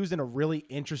could be used in a really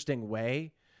interesting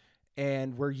way,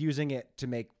 and we're using it to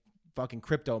make fucking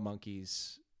crypto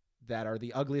monkeys that are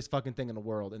the ugliest fucking thing in the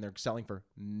world, and they're selling for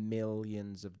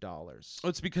millions of dollars. Oh,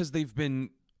 it's because they've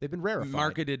been rarefied,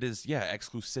 marketed as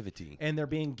exclusivity. and they're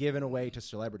being given away to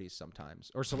celebrities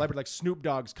sometimes, or celebrity like Snoop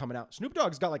Dogg's coming out. Snoop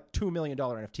Dogg's got like $2 million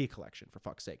NFT collection, for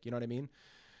fuck's sake. You know what I mean?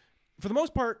 For the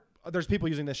most part, there's people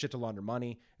using this shit to launder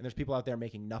money, and there's people out there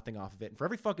making nothing off of it. And for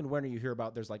every fucking winner you hear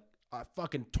about, there's like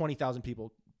fucking 20,000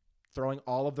 people throwing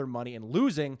all of their money and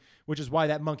losing, which is why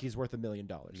that monkey's worth $1 million.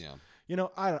 Yeah. You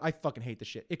know, I fucking hate this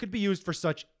shit. It could be used for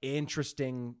such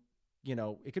interesting, you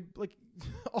know, it could like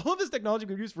all of this technology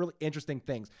could be used for really interesting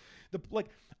things.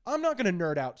 I'm not going to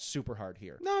nerd out super hard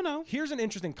here. No. Here's an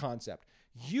interesting concept.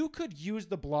 You could use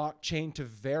the blockchain to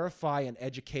verify an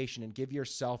education and give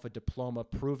yourself a diploma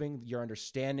proving your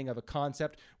understanding of a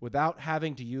concept without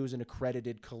having to use an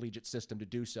accredited collegiate system to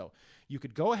do so. You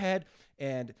could go ahead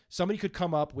and somebody could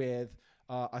come up with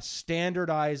a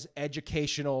standardized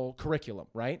educational curriculum,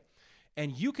 right?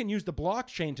 And you can use the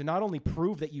blockchain to not only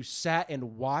prove that you sat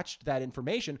and watched that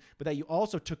information, but that you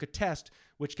also took a test,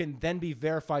 which can then be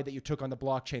verified that you took on the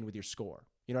blockchain with your score.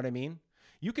 You know what I mean?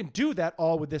 You can do that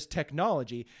all with this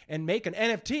technology and make an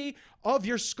NFT of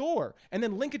your score and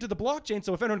then link it to the blockchain.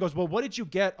 So if anyone goes, well, what did you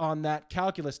get on that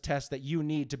calculus test that you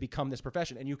need to become this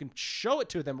profession? And you can show it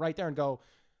to them right there and go,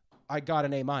 I got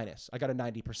an A-. I got a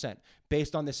 90%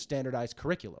 based on this standardized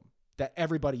curriculum that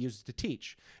everybody uses to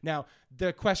teach. Now,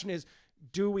 the question is,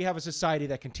 do we have a society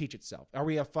that can teach itself? Are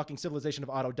we a fucking civilization of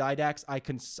autodidacts?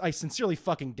 I sincerely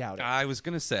fucking doubt it. I was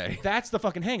going to say. That's the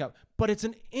fucking hang up. But it's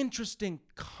an interesting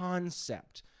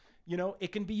concept. You know,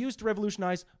 it can be used to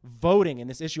revolutionize voting and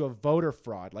this issue of voter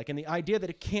fraud. Like, and the idea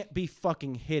that it can't be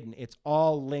fucking hidden. It's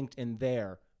all linked in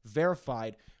there,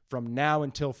 verified from now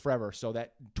until forever. So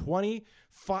that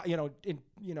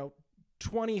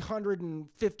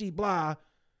 150 blah,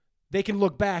 they can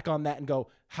look back on that and go,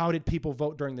 how did people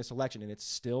vote during this election? And it's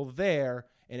still there,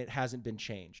 and it hasn't been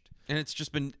changed. And it's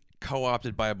just been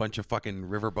co-opted by a bunch of fucking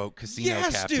riverboat casino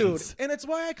captains. Dude. And it's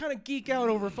why I kind of geek out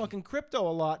over fucking crypto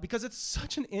a lot, because it's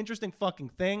such an interesting fucking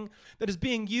thing that is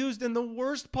being used in the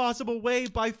worst possible way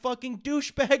by fucking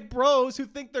douchebag bros who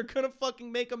think they're going to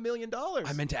fucking make $1 million.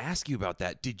 I meant to ask you about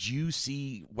that. Did you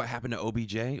see what happened to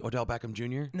OBJ, Odell Beckham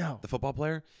Jr.? No. The football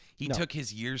player? He took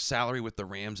his year's salary with the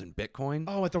Rams in Bitcoin.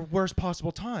 Oh, at the worst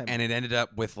possible time. And it ended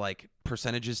up with like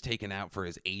percentages taken out for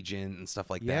his agent and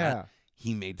stuff like Yeah. that.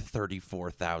 He made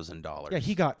 $34,000. Yeah,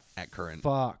 he got at current.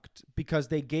 fucked because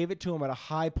they gave it to him at a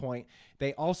high point.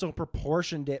 They also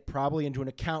proportioned it probably into an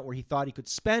account where he thought he could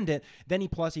spend it. Then he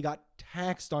got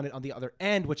taxed on it on the other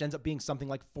end, which ends up being something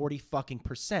like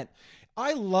 40%.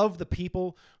 I love the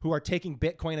people who are taking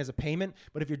Bitcoin as a payment,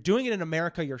 but if you're doing it in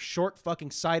America, you're short fucking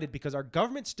sighted because our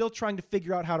government's still trying to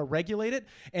figure out how to regulate it,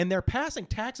 and they're passing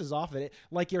taxes off of it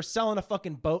like you're selling a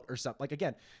fucking boat or something. Like,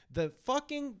 again, the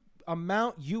fucking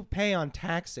amount you pay on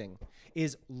taxing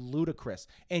is ludicrous,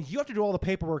 and you have to do all the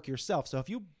paperwork yourself. So if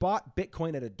you bought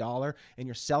Bitcoin at $1 and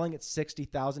you're selling it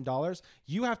 $60,000,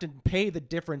 you have to pay the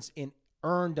difference in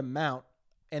earned amount,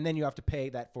 and then you have to pay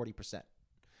that 40%.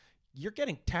 You're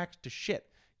getting taxed to shit.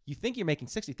 You think you're making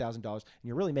 $60,000 and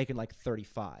you're really making like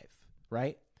 35,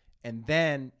 right? And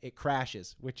then it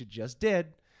crashes, which it just did,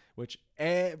 which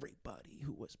everybody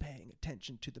who was paying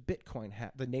attention to the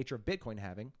nature of Bitcoin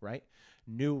halving, right,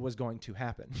 knew was going to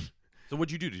happen. So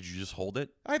what'd you do? Did you just hold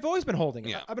it? I've always been holding it.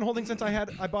 Yeah. I've been holding since I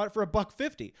bought it for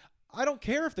 $1.50. I don't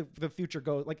care if the future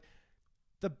goes like.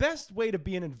 The best way to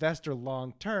be an investor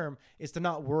long term is to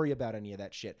not worry about any of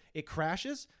that shit. It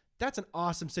crashes. That's an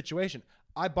awesome situation.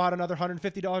 I bought another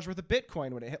 $150 worth of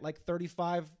Bitcoin when it hit like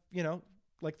 35,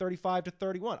 like 35 to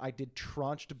 31. I did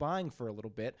tranched buying for a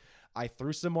little bit. I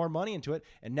threw some more money into it,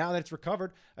 and now that it's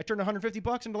recovered, I turned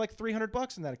 $150 into like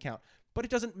 $300 in that account. But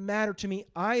it doesn't matter to me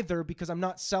either because I'm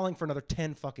not selling for another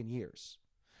 10 fucking years.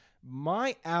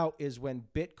 My out is when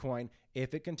Bitcoin,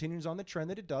 if it continues on the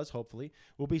trend that it does, hopefully,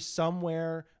 will be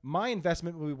somewhere, my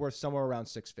investment will be worth somewhere around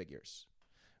 6 figures.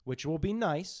 which will be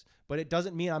nice, but it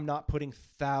doesn't mean I'm not putting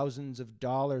thousands of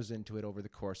dollars into it over the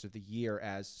course of the year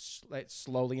as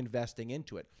slowly investing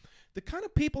into it. The kind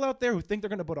of people out there who think they're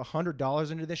going to put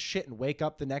 $100 into this shit and wake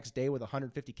up the next day with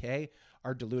 $150K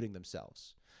are deluding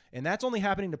themselves. And that's only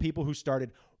happening to people who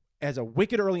started as a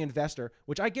wicked early investor,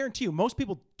 which I guarantee you, most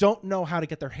people don't know how to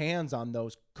get their hands on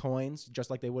those coins,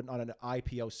 just like they would on an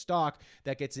IPO stock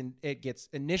that gets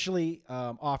initially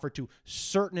offered to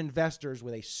certain investors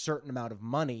with a certain amount of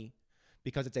money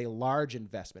because it's a large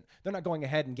investment. They're not going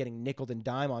ahead and getting nickeled and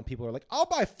dime on people who are like, I'll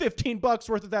buy $15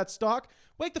 worth of that stock.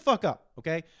 Wake the fuck up,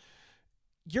 okay?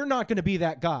 You're not going to be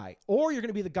that guy. Or you're going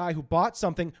to be the guy who bought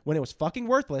something when it was fucking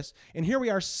worthless. And here we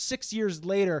are 6 years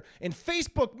later, and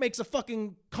Facebook makes a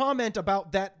fucking comment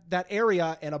about that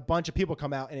area, and a bunch of people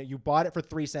come out, and you bought it for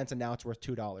 3 cents, and now it's worth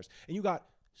 $2. And you got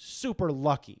super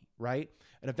lucky, right?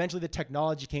 And eventually the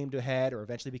technology came to a head, or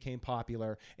eventually became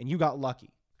popular, and you got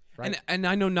lucky, right? And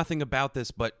I know nothing about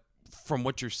this, but from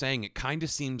what you're saying, it kind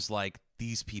of seems like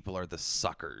these people are the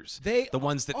suckers. The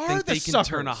ones that think they can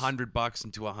turn $100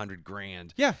 into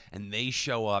 $100,000. Yeah. And they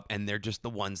show up, and they're just the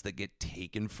ones that get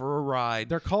taken for a ride.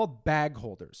 They're called bag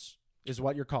holders, is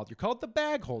what you're called. You're called the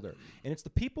bag holder. And it's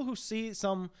the people who see it's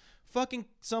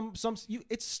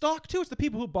stock too. It's the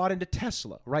people who bought into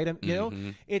Tesla, right? You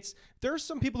know, there's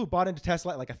some people who bought into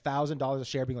Tesla at like $1,000 a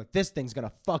share, being like, this thing's going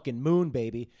to fucking moon,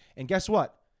 baby. And guess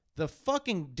what? The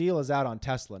fucking deal is out on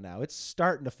Tesla now. It's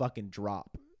starting to fucking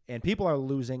drop. And people are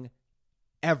losing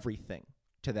everything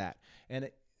to that. And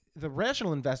the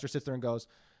rational investor sits there and goes,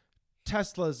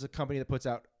 Tesla is a company that puts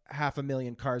out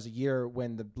 500,000 cars a year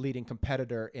when the leading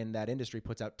competitor in that industry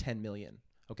puts out 10 million,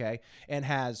 okay? And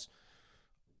has,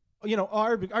 you know,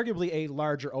 arguably a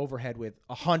larger overhead with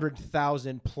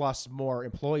 100,000 plus more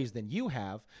employees than you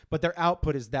have, but their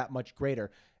output is that much greater.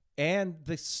 And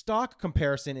the stock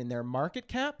comparison in their market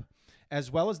cap, as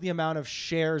well as the amount of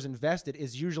shares invested,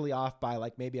 is usually off by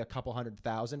like maybe a couple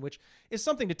 100,000, which is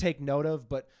something to take note of,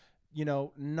 but, you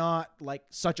know, not like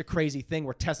such a crazy thing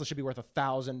where Tesla should be worth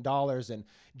 $1,000 and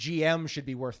GM should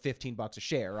be worth $15 a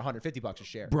share or $150 a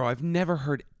share. Bro, I've never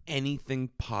heard anything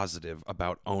positive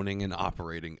about owning and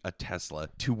operating a Tesla.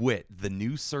 To wit, the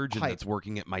new surgeon that's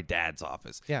working at my dad's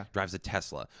office drives a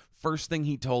Tesla. First thing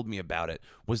he told me about it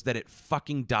was that it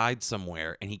fucking died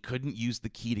somewhere and he couldn't use the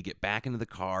key to get back into the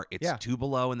car. It's too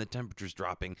below and the temperature's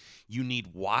dropping. You need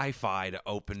Wi-Fi to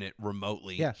open it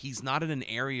remotely. Yeah. He's not in an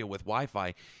area with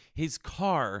Wi-Fi. His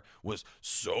car was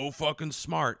so fucking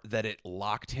smart that it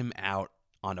locked him out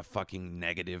on a fucking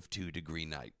 -2-degree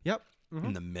night. Yep.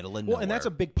 In the middle of nowhere. Well, and that's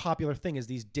a big popular thing, is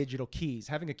these digital keys.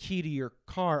 Having a key to your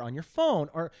car on your phone.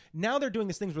 Or now they're doing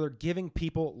these things where they're giving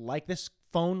people like this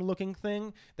phone-looking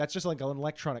thing that's just like an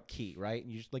electronic key, right?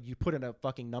 And you put in a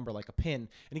fucking number like a PIN,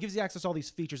 and it gives you access to all these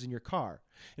features in your car.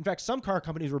 In fact, some car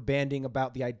companies were banding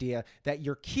about the idea that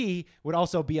your key would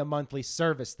also be a monthly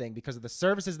service thing because of the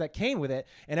services that came with it,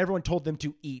 and everyone told them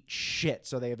to eat shit,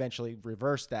 so they eventually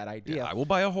reversed that idea. Yeah, I will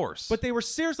buy a horse. But they were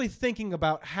seriously thinking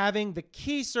about having the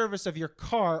key service of your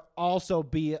car also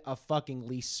be a fucking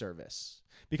lease service.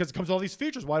 Because it comes with all these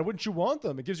features. Why wouldn't you want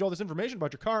them? It gives you all this information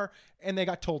about your car, and they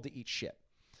got told to eat shit.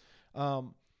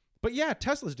 But yeah,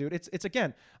 Teslas, dude. It's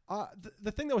again,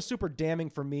 the thing that was super damning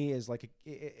for me is like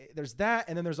there's that,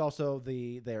 and then there's also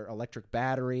their electric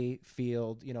battery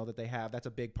field, you know, that they have. That's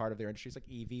a big part of their industry. It's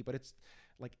like EV, but it's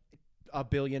like $1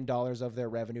 billion of their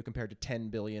revenue compared to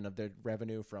 $10 billion of their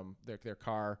revenue from their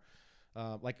car,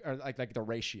 like the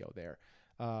ratio there.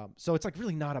 So it's like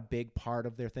really not a big part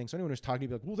of their thing. So anyone who's talking to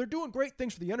me like, well, they're doing great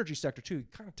things for the energy sector too, you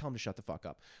kind of tell them to shut the fuck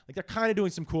up. Like they're kind of doing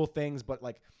some cool things, but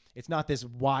like it's not this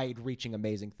wide-reaching,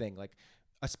 amazing thing. Like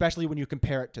especially when you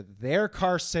compare it to their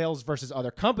car sales versus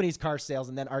other companies' car sales,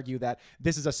 and then argue that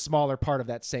this is a smaller part of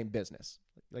that same business.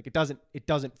 Like it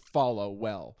doesn't follow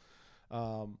well.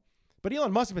 But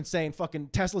Elon Musk has been saying fucking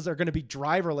Teslas are going to be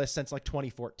driverless since like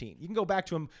 2014. You can go back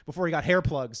to him before he got hair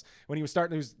plugs when he was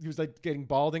starting. He was like getting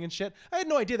balding and shit. I had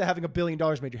no idea that having $1 billion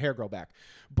made your hair grow back.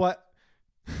 But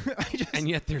and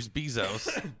yet there's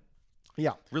Bezos.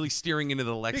 Yeah, really steering into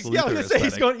the Lex Luthor. Yeah, I was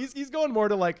gonna say he's going more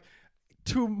to like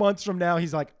 2 months from now.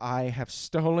 He's like, I have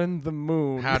stolen the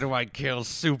moon. How do I kill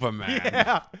Superman?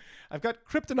 Yeah, I've got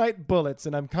kryptonite bullets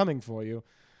and I'm coming for you.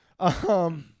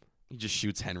 He just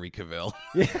shoots Henry Cavill.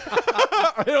 Yeah.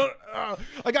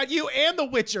 I got you and The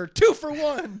Witcher, 2 for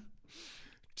 1.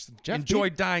 Enjoy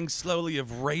dying slowly of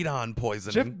radon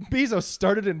poisoning. Jeff Bezos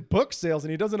started in book sales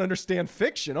and he doesn't understand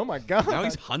fiction. Oh my God. Now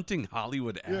he's hunting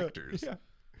Hollywood actors. Yeah.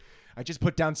 I just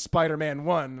put down Spider-Man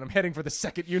 1 and I'm heading for the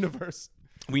second universe.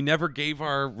 We never gave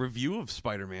our review of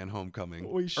Spider-Man: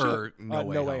 Homecoming. We should. Or No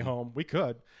Way Home. Home. We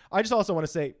could. I just also want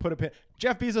to say, put a pin.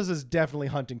 Jeff Bezos is definitely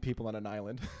hunting people on an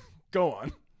island. Go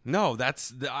on. No,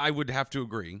 I would have to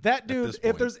agree. That at dude, this if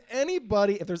point. there's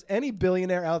any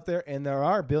billionaire out there, and there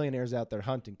are billionaires out there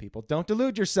hunting people, don't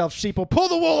delude yourself, sheeple. Pull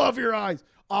the wool over your eyes,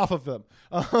 off of them.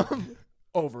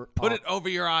 Put it over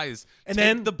your eyes, and take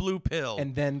then the blue pill,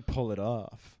 and then pull it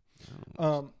off.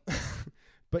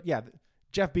 But yeah,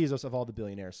 Jeff Bezos of all the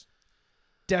billionaires,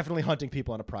 definitely hunting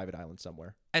people on a private island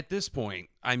somewhere. At this point,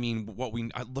 I mean,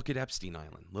 look at Epstein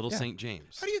Island, Little St.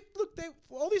 James. How do you look?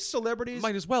 All these celebrities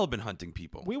Might as well have been hunting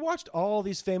people. We watched all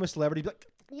these famous celebrities. Like,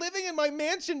 living in my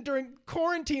mansion during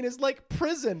quarantine is like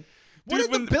prison. What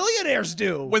Dude, did the billionaires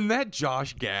do? When that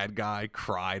Josh Gad guy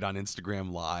cried on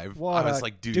Instagram Live, What I was a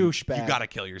like, dude, douchebag. you got to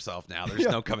kill yourself now. There's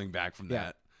no coming back from Yeah.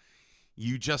 that.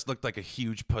 You just looked like a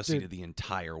huge pussy Dude, to the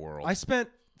entire world. I spent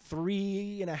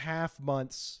 3.5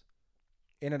 months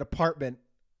in an apartment,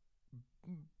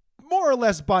 more or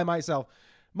less by myself.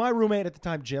 My roommate at the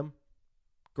time, Jim,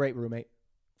 great roommate,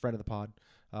 friend of the pod.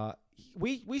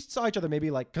 We saw each other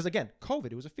maybe like, because again,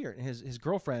 COVID, it was a fear. And his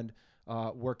girlfriend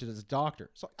worked as a doctor.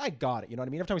 So I got it. You know what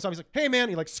I mean? Every time we saw him, he's like, hey, man,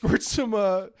 he like squirts some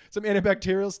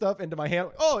antibacterial stuff into my hand.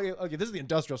 Oh, yeah, okay, this is the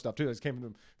industrial stuff too. This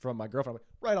came from my girlfriend. I'm like,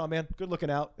 right on, man. Good looking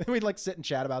out. And we'd like sit and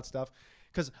chat about stuff.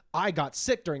 Because I got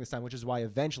sick during this time, which is why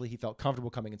eventually he felt comfortable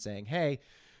coming and saying, hey.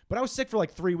 But I was sick for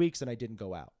like 3 weeks and I didn't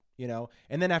go out, you know?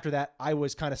 And then after that, I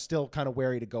was still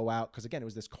wary to go out because, again, it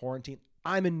was this quarantine.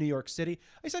 I'm in New York City.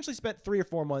 I essentially spent 3 or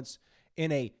 4 months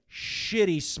in a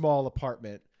shitty small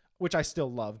apartment, which I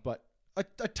still love, but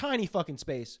a tiny fucking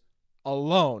space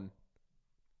alone,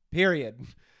 period.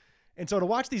 And so to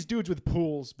watch these dudes with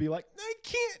pools be like, I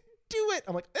can't do it.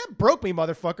 I'm like, that broke me,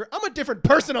 motherfucker. I'm a different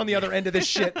person on the other end of this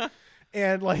shit.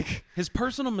 And like, his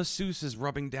personal masseuse is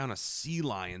rubbing down a sea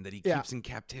lion that he keeps in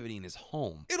captivity in his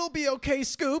home. It'll be okay,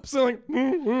 Scoop. So like,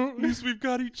 At least we've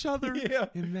got each other. Yeah.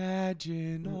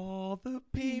 Imagine all the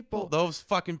people. Those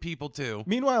fucking people too.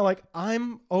 Meanwhile, like,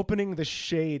 I'm opening the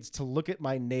shades to look at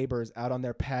my neighbors out on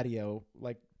their patio,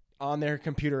 like on their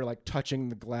computer, like touching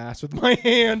the glass with my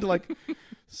hand, like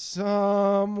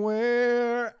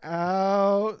somewhere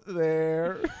out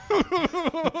there.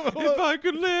 If I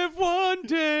could live one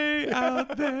day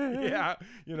out there. Yeah,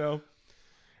 you know.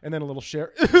 And then a little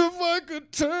share. If I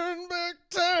could turn back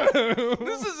time.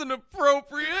 This isn't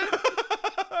appropriate.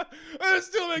 It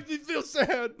still makes me feel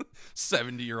sad.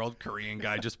 70-year-old Korean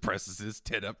guy just presses his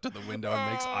tit up to the window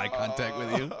and makes eye contact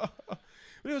with you.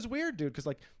 But it was weird, dude, because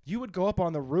like you would go up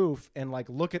on the roof and like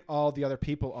look at all the other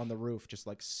people on the roof just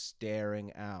like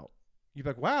staring out. You'd be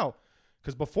like, wow.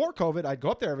 Because before COVID, I'd go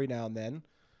up there every now and then.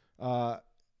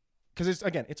 Because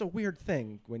it's a weird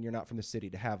thing when you're not from the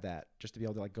city to have that, just to be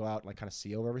able to like go out and like kind of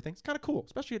see over everything. It's kind of cool,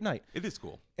 especially at night. It is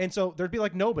cool. And so there'd be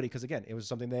like nobody, because again, it was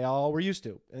something they all were used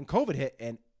to. And COVID hit,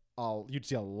 and you'd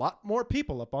see a lot more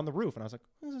people up on the roof. And I was like,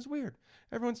 this is weird.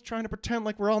 Everyone's trying to pretend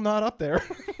like we're all not up there,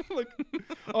 like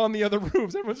on the other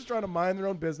roofs. Everyone's just trying to mind their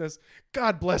own business.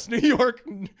 God bless New York.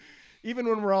 Even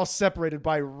when we're all separated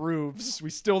by roofs, we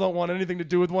still don't want anything to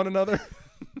do with one another.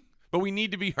 But we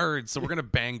need to be heard, so we're going to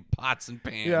bang pots and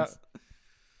pans. Yeah.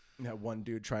 That one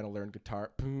dude trying to learn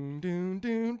guitar. Boom, doom,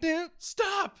 doom, doom.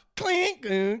 Stop! Clink,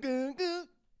 goo, goo, goo.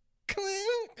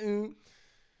 Clink, goo.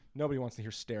 Nobody wants to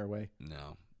hear Stairway.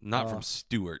 No, not from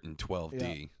Stewart in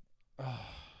 12D. Yeah.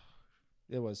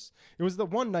 It was the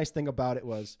one nice thing about it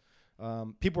was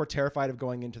people were terrified of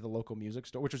going into the local music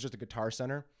store, which was just a Guitar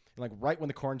Center. And like right when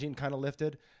the quarantine kind of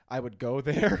lifted, I would go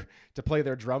there to play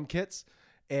their drum kits.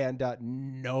 And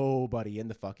nobody in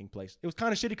the fucking place. It was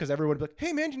kind of shitty because everyone would be like,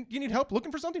 hey, man, you need help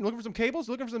looking for something? Looking for some cables?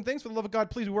 Looking for some things? For the love of God,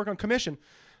 please, we work on commission.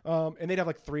 And they'd have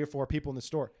like 3 or 4 people in the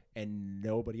store and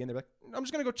nobody in there. Like, I'm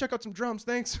just going to go check out some drums.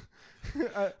 Thanks.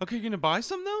 Okay, you going to buy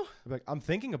some, though? I'd be like, I'm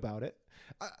thinking about it.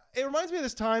 It reminds me of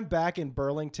this time back in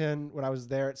Burlington when I was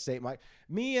there at St. Mike.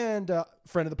 Me and a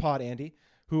friend of the pod, Andy,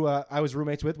 who I was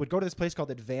roommates with, would go to this place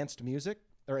called Advanced Music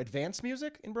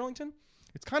in Burlington.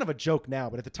 It's kind of a joke now,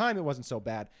 but at the time it wasn't so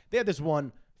bad. They had this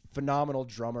one phenomenal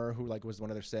drummer who like was one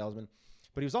of their salesmen,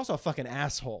 but he was also a fucking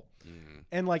asshole.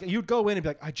 And like you'd go in and be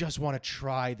like, I just want to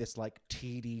try this like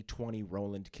TD-20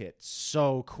 Roland kit.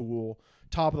 So cool.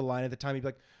 Top of the line at the time. He'd be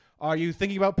like, are you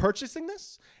thinking about purchasing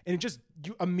this? And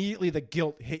you immediately the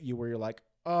guilt hit you where you're like,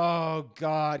 oh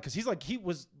God. Cause he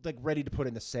was like ready to put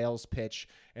in the sales pitch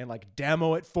and like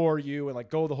demo it for you and like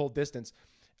go the whole distance.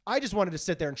 I just wanted to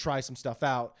sit there and try some stuff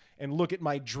out and look at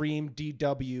my dream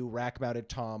DW rack-mounted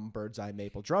Tom Bird's Eye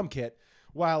Maple drum kit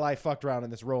while I fucked around in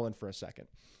this Roland for a second.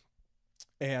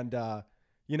 And,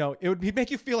 it would make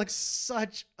you feel like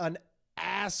such an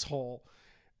asshole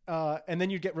And then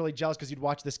you'd get really jealous because you'd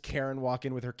watch this Karen walk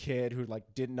in with her kid who like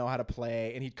didn't know how to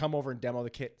play, and he'd come over and demo the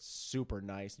kit. Super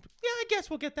nice. Yeah, I guess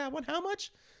we'll get that one. How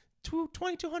much?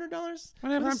 $2,200.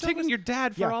 Whatever. I'm taking your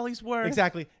dad for all he's worth.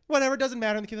 Exactly. Whatever. Doesn't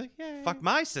matter. And the kid's like, yeah. Fuck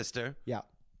my sister. Yeah.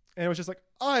 And it was just like,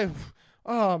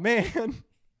 oh man.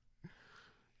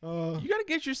 You got to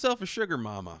get yourself a sugar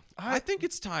mama. I think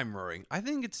it's time, Rory. I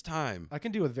think it's time. I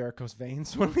can deal with varicose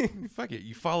veins. Fuck it.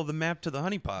 You follow the map to the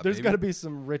honeypot. There's got to be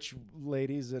some rich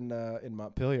ladies in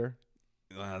Montpelier.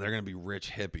 They're gonna be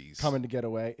rich hippies coming to get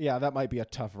away. Yeah, that might be a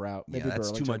tough route. Maybe that's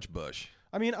Burlington. too much bush.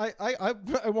 I mean, I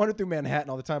wandered through Manhattan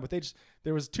all the time, but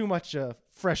there was too much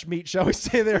fresh meat, shall we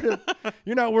say? There,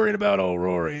 you're not worrying about old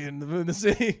Rory in the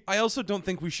city. I also don't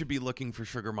think we should be looking for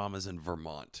sugar mamas in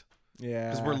Vermont. Yeah,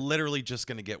 because we're literally just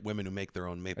gonna get women who make their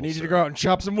own maple syrup. I need you to go out and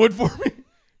chop some wood for me.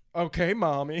 Okay,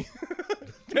 mommy.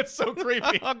 That's so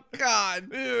creepy. Oh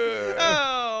God.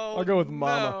 Oh, I'll go with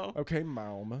mama. No. Okay,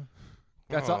 mama.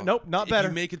 That's all. Nope, not better.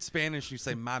 If you make it Spanish, you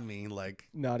say "mami." Like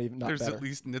not there's better. At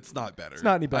least it's not better. It's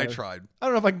not any better. I tried. I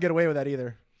don't know if I can get away with that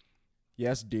either.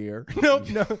 Yes, dear. Nope,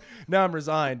 no. Now I'm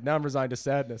resigned. Now I'm resigned to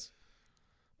sadness.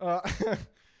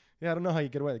 Yeah, I don't know how you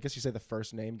get away. I guess you say the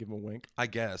first name, give him a wink. I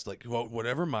guess like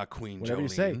whatever, my queen. Whatever Jolene. you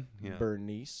say, yeah.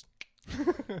 Bernice.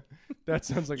 That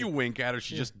sounds like you wink at her.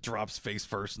 She just drops face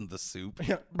first in the soup.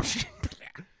 Yeah. Should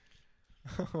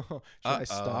I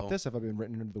stop this? Have I been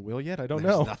written into the will yet? I don't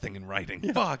There's know. nothing in writing.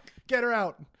 Yeah. Fuck. Get her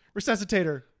out. Resuscitate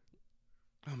her.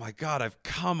 Oh my God, I've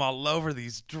come all over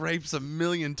these drapes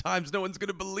 1,000,000 times. No one's going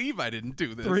to believe I didn't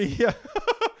do this.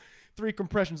 3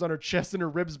 compressions on her chest and her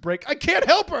ribs break. I can't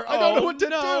help her. I don't know what to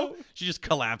do. She just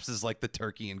collapses like the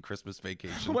turkey in Christmas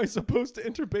Vacation. How am I supposed to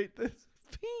intubate this?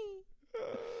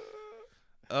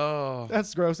 Oh.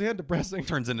 That's gross and depressing.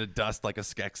 Turns into dust like a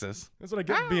Skeksis. That's what I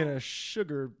get for being a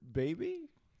sugar baby.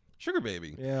 Sugar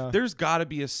baby. Yeah. There's got to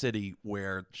be a city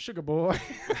where... Sugar boy.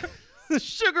 The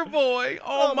sugar boy.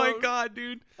 Oh my God,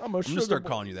 dude. I'm going to start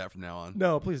calling you that from now on.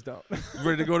 No, please don't. You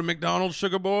ready to go to McDonald's,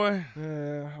 sugar boy?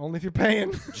 Only if you're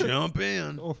paying. Jump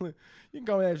in. You can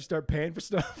go ahead and start paying for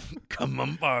stuff. Come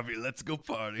on, Barbie. Let's go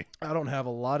party. I don't have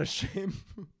a lot of shame.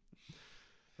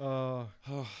 Oh,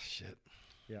 shit.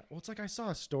 Yeah. Well, it's like I saw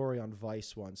a story on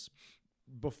Vice once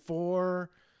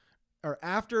before or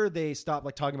after they stopped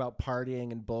like talking about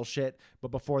partying and bullshit,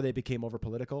 but before they became over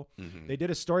political. Mm-hmm. They did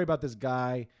a story about this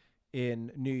guy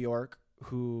in New York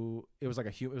who it was like a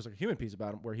human piece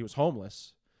about him where he was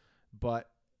homeless, but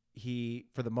he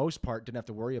for the most part didn't have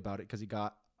to worry about it because he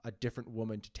got a different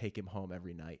woman to take him home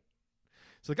every night.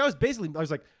 So the guy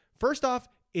was like, first off,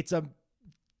 it's a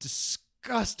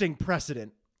disgusting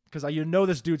precedent because you know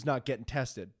this dude's not getting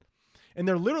tested. And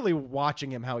they're literally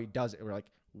watching him how he does it. We're like,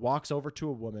 walks over to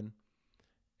a woman,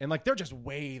 and like they're just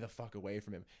way the fuck away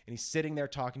from him. And he's sitting there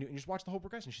talking to you, and you just watch the whole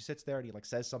progression. She sits there and he like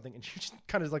says something, and she just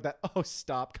kind of is like that, oh,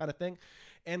 stop kind of thing.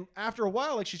 And after a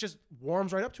while, like she just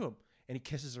warms right up to him, and he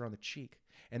kisses her on the cheek.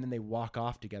 And then they walk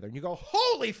off together, and you go,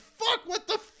 holy fuck, what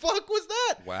the fuck was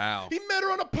that? Wow. He met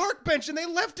her on a park bench, and they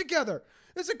left together.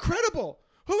 It's incredible.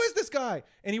 Who is this guy?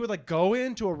 And he would like go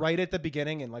into a right at the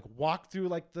beginning and like walk through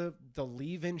like the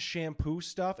leave-in shampoo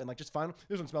stuff and like just find him.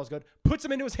 This one smells good. Puts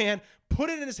them into his hand, put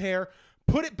it in his hair,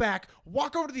 put it back,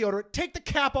 walk over to the deodorant, take the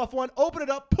cap off one, open it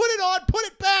up, put it on, put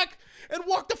it back, and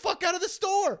walk the fuck out of the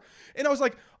store. And I was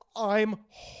like, I'm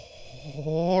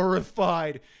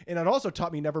horrified. And it also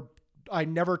taught me I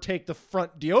never take the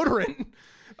front deodorant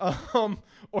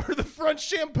or the front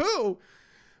shampoo.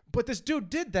 But this dude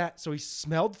did that, so he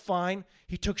smelled fine.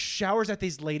 He took showers at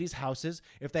these ladies' houses.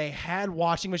 If they had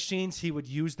washing machines, he would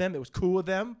use them. It was cool with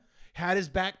them. Had his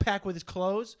backpack with his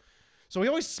clothes. So he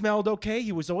always smelled okay.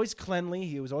 He was always cleanly.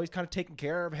 He was always kind of taken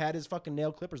care of. Had his fucking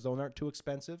nail clippers, though, aren't too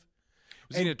expensive.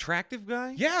 Was he an attractive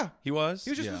guy? Yeah. He was?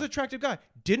 He was just an attractive guy.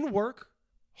 Didn't work.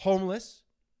 Homeless.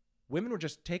 Women were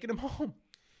just taking him home.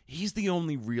 He's the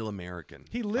only real American.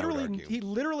 He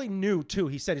literally knew, too.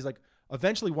 He's like,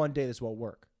 eventually one day this will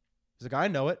work. He's like, I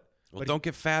know it. Well, don't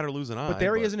get fat or lose an eye. But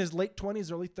there he is in his late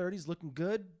 20s, early 30s, looking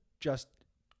good. Just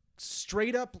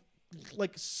straight up,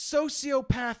 like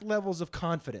sociopath levels of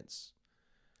confidence.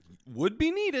 Would be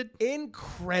needed.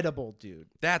 Incredible, dude.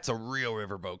 That's a real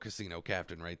riverboat casino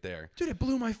captain right there. Dude, it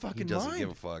blew my fucking mind. He doesn't give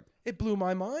a fuck. It blew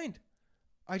my mind.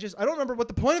 I don't remember what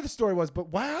the point of the story was, but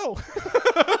wow.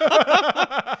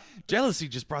 Jealousy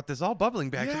just brought this all bubbling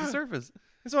back to the surface.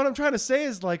 And so what I'm trying to say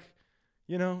is like,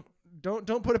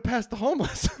 don't put it past the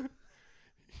homeless.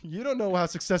 You don't know how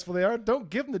successful they are. Don't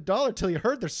give them the dollar till you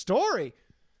heard their story.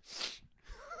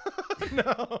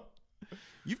 No.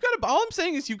 All I'm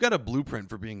saying is you've got a blueprint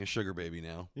for being a sugar baby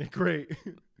now. Yeah, great.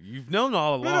 You've known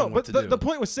all along what to do. The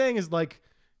point was saying is like,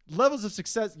 levels of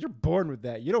success. You're born with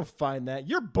that. You don't find that.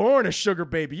 You're born a sugar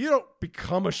baby. You don't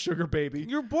become a sugar baby.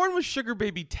 You're born with sugar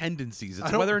baby tendencies.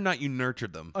 It's whether or not you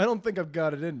nurtured them. I don't think I've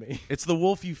got it in me. It's the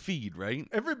wolf you feed, right?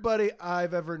 Everybody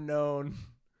I've ever known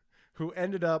who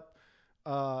ended up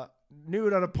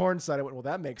nude on a porn site, I went, well,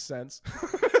 that makes sense.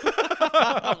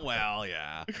 Well,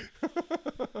 yeah.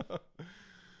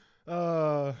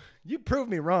 You proved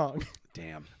me wrong.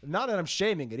 Damn. Not that I'm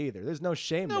shaming it either. There's no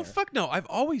shame No, there. fuck no. I've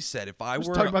always said if I I'm just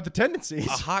were talking about the tendencies.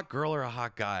 a hot girl or a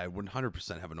hot guy, I would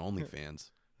 100% have an OnlyFans.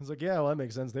 I was like, yeah, well, that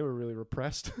makes sense. They were really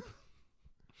repressed.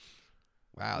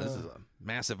 Wow, this is a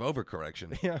massive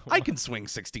overcorrection. Yeah, I can swing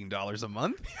 $16 a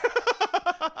month.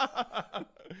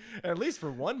 At least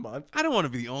for 1 month. I don't want to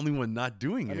be the only one not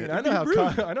doing I it. mean, It'd be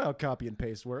rude. I know how copy and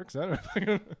paste works. I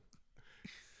don't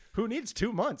Who needs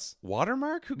 2 months?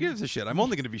 Watermark? Who gives a shit? I'm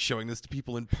only going to be showing this to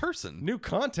people in person. New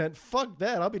content? Fuck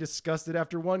that. I'll be disgusted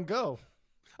after one go.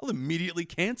 I'll immediately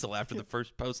cancel after the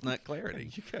first post nut clarity.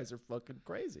 You guys are fucking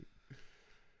crazy.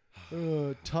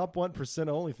 Top 1%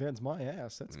 OnlyFans, my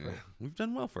ass. That's great. We've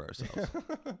done well for ourselves.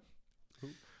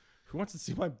 Who wants to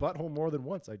see my butthole more than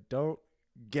once? I don't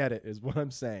get it, is what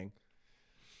I'm saying.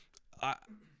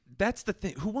 That's the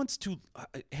thing. Who wants to?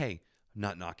 Hey, I'm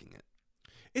not knocking it.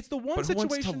 It's the one But who situation.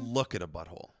 wants to look at a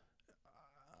butthole?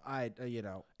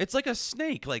 It's like a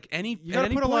snake. Like You at gotta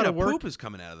any put a point, lot of work- poop is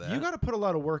coming out of that. you got to put a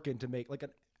lot of work in to make like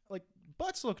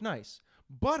butts look nice.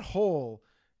 Butthole,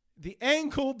 the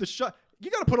angle, the shot. You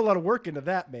got to put a lot of work into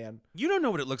that, man. You don't know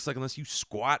what it looks like unless you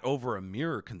squat over a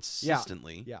mirror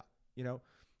consistently. Yeah.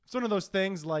 It's one of those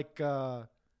things like,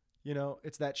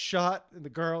 it's that shot and the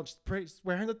girl, she's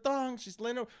wearing the thong. She's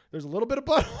laying over. There's a little bit of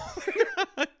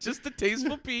butthole. Just a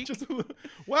tasteful peek.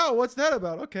 Wow, what's that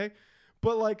about? Okay.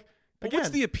 But like, But again,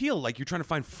 what's the appeal? Like you're trying to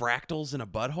find fractals in a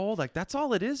butthole? Like that's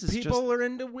all it is. people are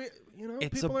into,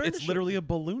 It's literally a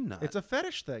balloon knot. It's a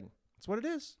fetish thing. That's what it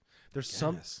is. There's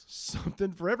Yes.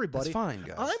 something for everybody. That's fine,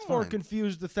 guys. I'm It's more fine.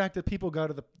 confused the fact that people go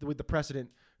to with the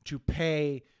precedent to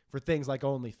pay for things like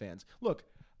OnlyFans. Look,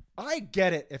 I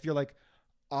get it if you're like,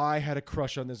 I had a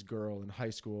crush on this girl in high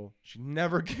school. She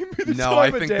never gave me the No, time I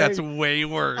of think day. that's way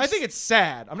worse. I think it's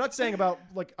sad. I'm not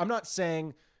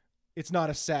saying it's not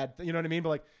a sad thing. You know what I mean? But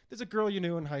like, there's a girl you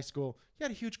knew in high school. You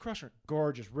had a huge crush on her.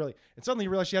 Gorgeous, really. And suddenly you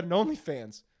realize she had an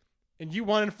OnlyFans. And you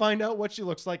wanted to find out what she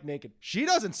looks like naked. She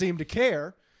doesn't seem to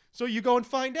care. So you go and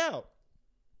find out.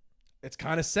 It's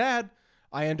kind of sad.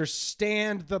 I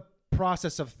understand the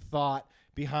process of thought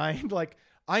behind, like,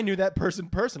 I knew that person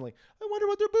personally. I wonder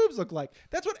what their boobs look like.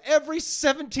 That's what every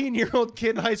 17-year-old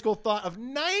kid in high school thought of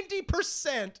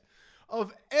 90%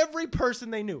 of every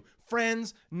person they knew.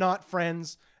 Friends, not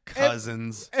friends.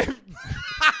 Cousins.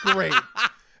 Great.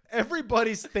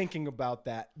 Everybody's thinking about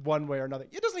that one way or another.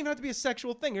 It doesn't even have to be a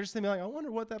sexual thing. You're just thinking like, I wonder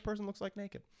what that person looks like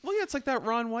naked. Well, yeah, it's like that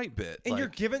Ron White bit. And like, you're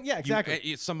given, yeah,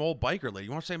 exactly. Some old biker lady.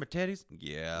 You want to say my titties?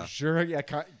 Yeah. Sure, yeah,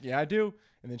 I do.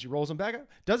 And then she rolls them back up.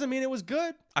 Doesn't mean it was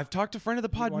good. I've talked to friend of the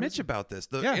pod, wanted Mitch, to- about this.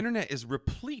 The Yeah. internet is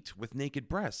replete with naked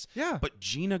breasts. Yeah. But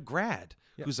Gina Grad,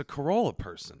 Yeah. who's a Corolla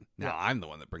person. Now, Yeah. I'm the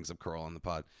one that brings up Corolla on the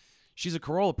pod. She's a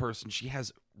Corolla person. She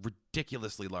has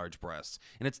ridiculously large breasts.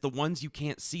 And it's the ones you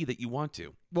can't see that you want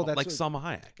to. Well, that's like what- Salma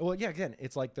Hayek. Well, yeah, again,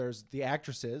 it's like there's the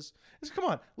actresses. Come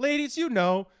on, ladies,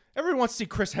 everyone wants to see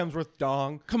Chris Hemsworth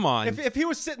dong. Come on. If he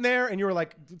was sitting there and you were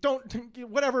like,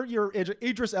 whatever, you're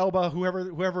Idris Elba,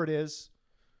 whoever it is.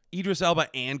 Idris Elba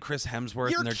and Chris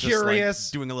Hemsworth, You're and they're curious.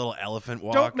 just like doing a little elephant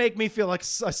walk. Don't make me feel like a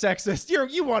sexist.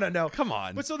 You want to know. Come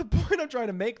on. But so the point I'm trying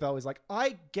to make, though, is like,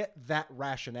 I get that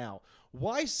rationale.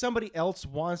 Why somebody else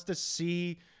wants to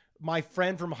see my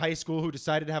friend from high school who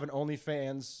decided to have an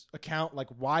OnlyFans account, like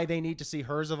why they need to see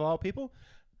hers of all people,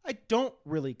 I don't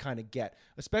really kind of get.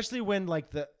 Especially when like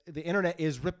the internet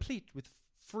is replete with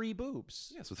free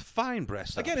boobs. Yes, with fine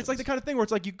breasts. Again, it's like the kind of thing where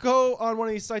it's like you go on one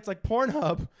of these sites like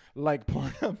Pornhub,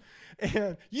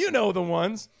 and you know the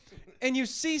ones, and you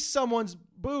see someone's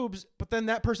boobs, but then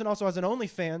that person also has an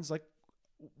OnlyFans. Like,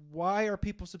 why are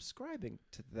people subscribing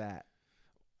to that?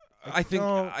 I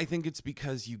think it's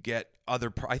because you get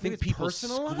other. I think it's people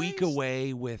personalized? squeak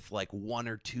away with like one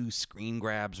or two screen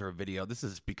grabs or a video. This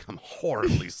has become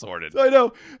horribly sordid. I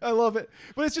know, I love it,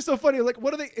 but it's just so funny. Like,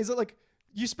 what are they? Is it like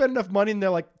you spend enough money and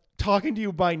they're like talking to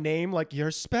you by name, like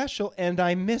you're special, and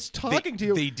I miss talking to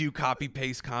you. They do copy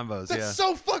paste combos. That's yeah.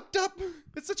 so fucked up.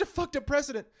 It's such a fucked up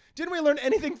precedent. Didn't we learn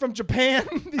anything from Japan?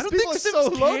 These I don't people think are Sims so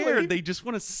care. lonely. They just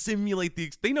want to simulate the.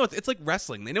 They know it's like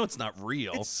wrestling. They know it's not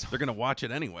real. It's so- They're gonna watch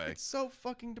it anyway. It's so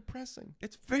fucking depressing.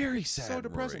 It's very sad. So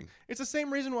depressing. Rory. It's the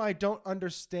same reason why I don't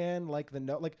understand like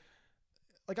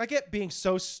like I get being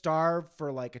so starved for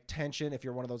like attention if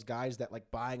you're one of those guys that like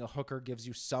buying a hooker gives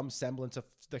you some semblance of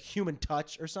the human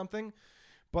touch or something,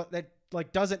 but that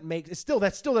like that still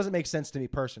doesn't make sense to me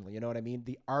personally. You know what I mean?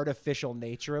 The artificial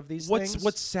nature of these things.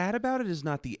 What's sad about it is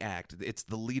not the act; it's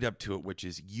the lead up to it, which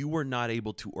is you were not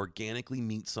able to organically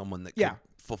meet someone that could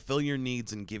fulfill your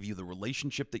needs and give you the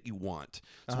relationship that you want.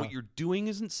 So what you're doing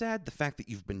isn't sad. The fact that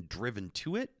you've been driven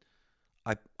to it,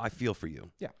 I feel for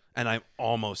you. Yeah. And I'm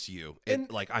almost you.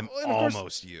 I'm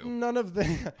almost you. None of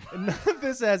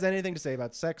this has anything to say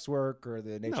about sex work or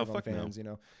the nature of OnlyFans. You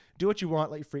know, do what you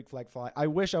want, let your freak flag fly. I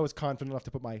wish I was confident enough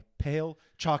to put my pale,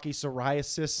 chalky,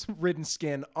 psoriasis-ridden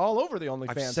skin all over the OnlyFans.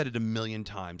 I've said it a million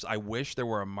times. I wish there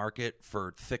were a market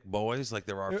for thick boys like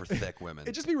there are for thick women.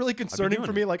 It'd just be really concerning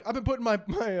for me. Like I've been putting my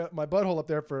butthole up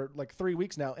there for like 3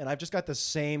 weeks now, and I've just got the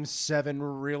same 7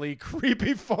 really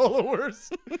creepy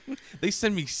followers. They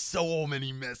send me so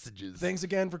many messages. Thanks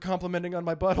again for complimenting on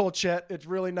my butthole, Chet. It's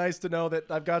really nice to know that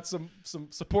I've got some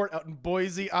support out in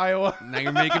Boise, Iowa. Now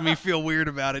you're making me feel weird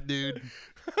about it, dude.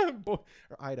 Or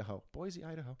Idaho. Boise,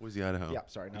 Idaho. Boise, Idaho. Yeah,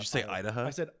 sorry. Did you say Idaho?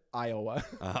 I said Iowa.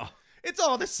 Oh. It's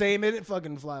all the same. It didn't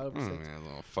fucking fly over states.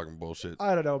 Yeah, all fucking bullshit.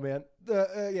 I don't know, man.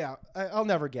 I'll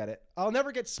never get it. I'll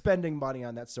never get spending money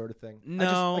on that sort of thing.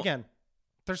 No.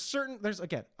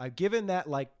 I've given that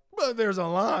like, but there's a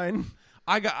line.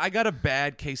 I got a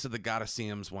bad case of the gotta see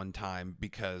 'ems one time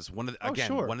because one of the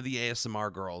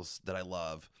ASMR girls that I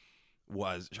love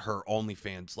was her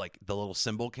OnlyFans, like the little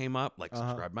symbol came up, like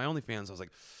subscribe to my OnlyFans. I was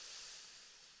like,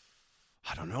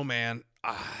 I don't know, man.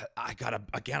 I got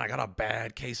a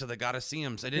bad case of the gotta see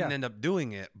 'ems. I didn't end up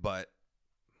doing it, but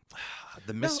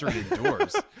the mystery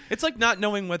endures. It's like not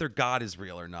knowing whether God is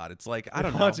real or not. It's like, I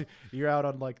don't know. You're out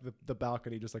on like the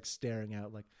balcony, just like staring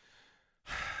out, like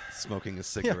smoking a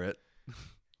cigarette.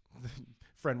 The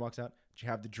friend walks out. Did you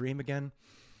have the dream again?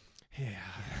 Yeah.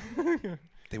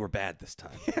 They were bad this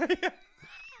time.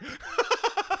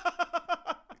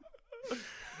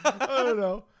 I don't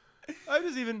know. I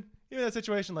just even that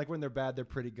situation, like when they're bad, they're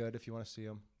pretty good. If you want to see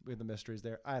them with the mysteries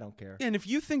there, I don't care. And if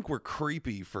you think we're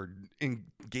creepy for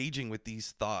engaging with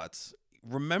these thoughts,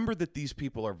 remember that these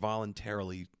people are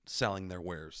voluntarily selling their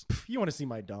wares. You want to see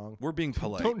my dong? We're being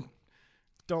polite.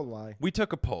 Don't lie. We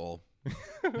took a poll.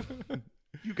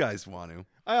 You guys want to.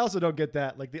 I also don't get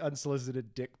that, like the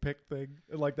unsolicited dick pic thing,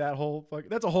 like that whole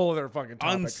that's a whole other fucking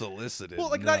topic. Unsolicited. Well,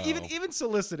 like not even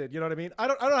solicited. You know what I mean? I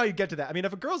don't know how you get to that. I mean,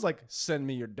 if a girl's like, "Send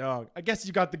me your dog," I guess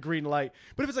you got the green light.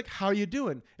 But if it's like, "How you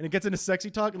doing?" and it gets into sexy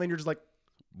talk, and then you're just like,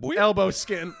 elbow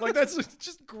skin, like that's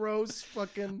just gross.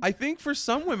 Fucking. I think for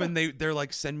some women, they're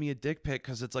like, "Send me a dick pic"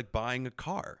 because it's like buying a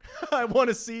car. I want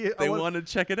to see it. They want to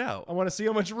check it out. I want to see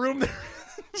how much room there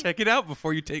is. Check it out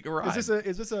before you take a ride. Is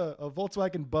this a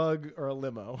Volkswagen Bug or a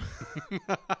limo?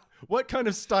 What kind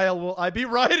of style will I be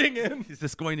riding in? Is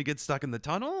this going to get stuck in the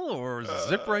tunnel or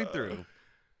zip right through?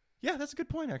 Yeah, that's a good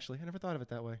point, actually. I never thought of it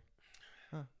that way.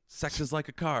 Huh. Sex is like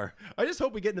a car. I just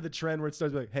hope we get into the trend where it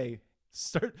starts like, hey,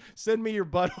 send me your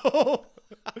butthole.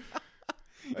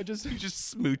 You just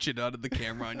smooch it out of the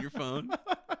camera on your phone.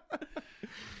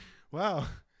 Wow.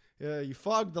 You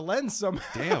fogged the lens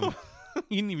somehow. Damn.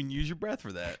 You didn't even use your breath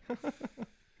for that.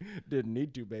 Didn't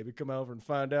need to, baby. Come over and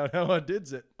find out how I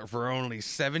did it. For only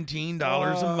 $17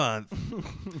 a month.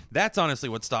 That's honestly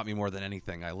what stopped me more than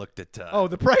anything. I looked at...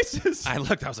 the prices? I was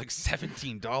like,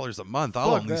 $17 a month.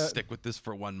 I'll only stick with this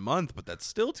for 1 month, but that's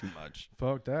still too much.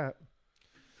 Fuck that.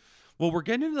 Well, we're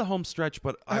getting into the home stretch,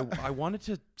 but I wanted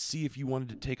to see if you wanted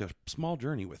to take a small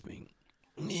journey with me.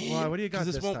 Why? What do you got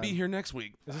this won't time? be here next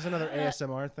week. Is this another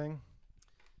ASMR thing?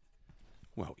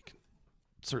 Well, we can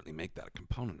certainly make that a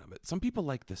component of it. Some people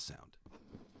like this sound.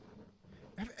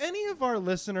 Have any of our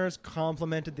listeners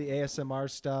complimented the ASMR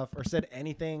stuff or said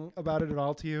anything about it at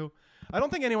all to you? I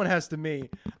don't think anyone has to me.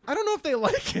 I don't know if they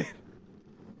like it.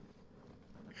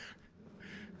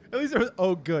 At least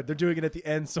good. They're doing it at the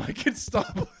end so I can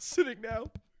stop listening now.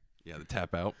 Yeah, the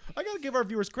tap out. I got to give our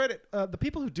viewers credit. The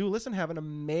people who do listen have an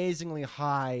amazingly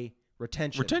high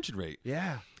retention rate.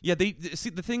 Yeah. Yeah, they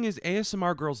see the thing is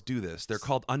ASMR girls do this. They're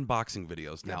called unboxing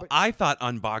videos. Now, I thought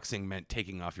unboxing meant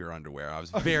taking off your underwear. I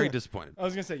was very disappointed. I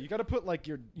was going to say you got to put like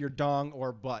your dong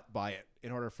or butt by it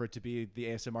in order for it to be the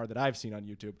ASMR that I've seen on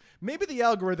YouTube. Maybe the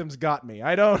algorithms got me.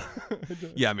 I don't.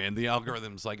 Yeah, man, the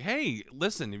algorithm's like, "Hey,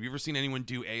 listen, have you ever seen anyone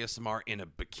do ASMR in a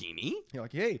bikini?" You're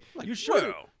like, "Hey, like, you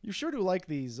sure do like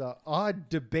these odd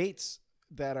debates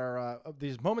that are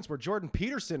these moments where Jordan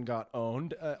Peterson got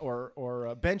owned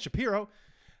or Ben Shapiro.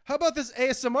 How about this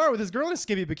ASMR with this girl in a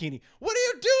skimpy bikini? What are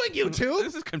you doing, you two?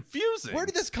 This is confusing. Where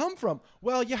did this come from?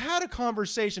 Well, you had a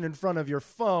conversation in front of your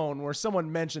phone where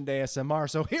someone mentioned ASMR,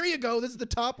 so here you go. This is the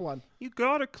top one. You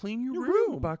gotta clean your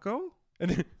room, bucko.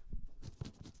 And then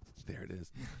There it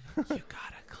is. You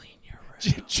gotta clean your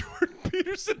room. Jordan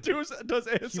Peterson does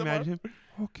ASMR. Can you imagine him?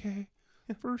 Okay.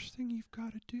 First thing you've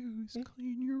got to do is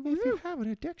clean your room. If you have an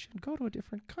addiction, go to a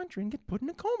different country and get put in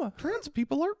a coma. Trans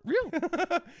people are real.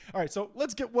 All right, so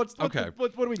let's get what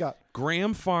do we got?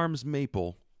 Graham Farms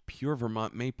Maple, pure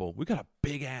Vermont maple. We got a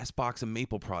big ass box of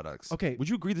maple products. Okay. Would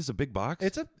you agree this is a big box?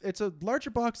 It's a larger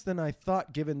box than I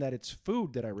thought, given that it's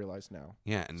food that I realize now.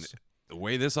 Yeah, and the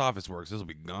way this office works, this will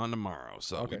be gone tomorrow.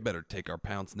 So Okay. we better take our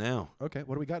pounce now. Okay,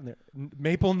 what do we got in there?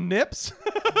 Maple nips?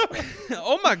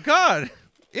 Oh my God.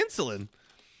 Insulin.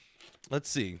 Let's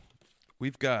see.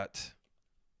 We've got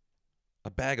a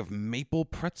bag of maple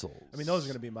pretzels. I mean, those are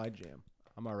going to be my jam.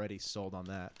 I'm already sold on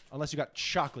that. Unless you got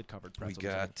chocolate-covered We pretzels.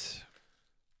 got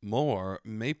more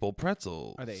maple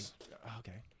pretzels. Are they?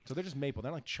 Okay. So they're just maple.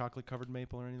 They're not like chocolate-covered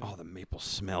maple or anything? Oh, the maple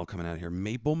smell coming out of here.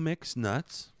 Maple mixed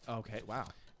nuts. Okay, wow.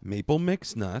 Maple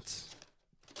mixed nuts.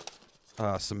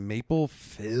 Some maple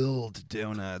filled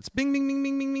donuts. Bing, bing, bing,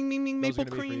 bing, bing, bing, bing, bing. Those are Maple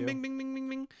gonna be for cream. you? Bing, bing, bing, bing,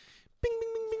 bing. Bing,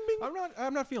 bing, bing, bing, bing.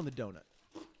 I'm not feeling the donut.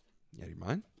 Yeah, do you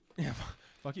mind? Yeah,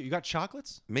 fuck you. You got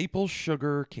chocolates? Maple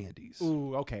sugar candies.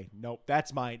 Ooh, okay. Nope.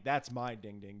 That's my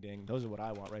ding ding ding. Those are what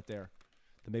I want right there.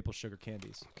 The maple sugar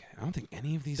candies. Okay, I don't think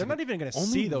any of these. They're have not even going to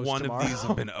only see those one tomorrow. of these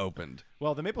have been opened.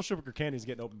 Well, the maple sugar candy is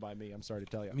getting opened by me. I'm sorry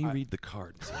to tell you. Let me read the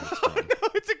card. And see what's Oh, from. no,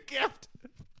 it's a gift.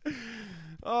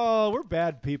 Oh, we're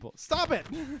bad people. Stop it.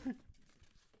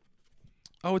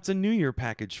 Oh, it's a New Year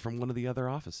package from one of the other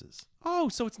offices. Oh,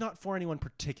 so it's not for anyone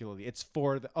particularly. It's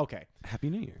for the... Okay.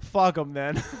 Happy New Year. Fuck them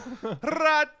then.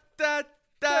 Ra-da-da-da-da.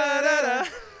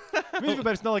 Maybe it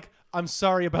better smell like, I'm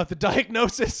sorry about the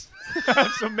diagnosis.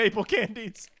 Have some maple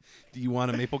candies. Do you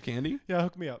want a maple candy? Yeah,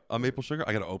 hook me up. A maple sugar?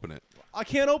 I gotta open it. I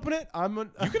can't open it.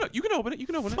 You can open it. You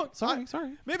can open Fuck, it.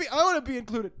 Sorry. Maybe I want to be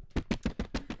included.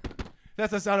 That's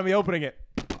the sound of me opening it.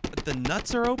 The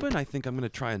nuts are open. I think I'm gonna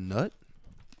try a nut.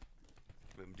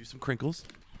 Do some crinkles.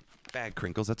 Bag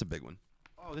crinkles. That's a big one.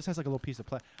 Oh, this has like a little piece of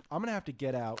plastic. I'm going to have to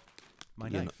get out my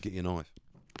Get knife. you a knife.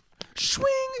 Swing!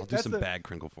 I'll do some bag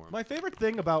crinkle for him. My favorite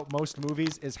thing about most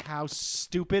movies is how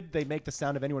stupid they make the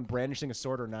sound of anyone brandishing a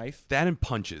sword or knife. That and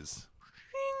punches.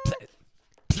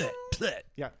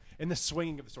 Yeah, and the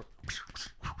swinging of the sword.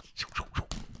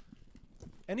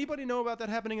 Anybody know about that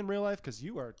happening in real life? Because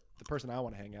you are the person I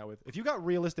want to hang out with. If you got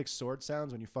realistic sword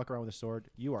sounds when you fuck around with a sword,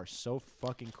 you are so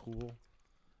fucking cool.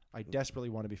 I desperately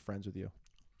want to be friends with you.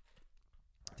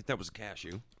 I think that was a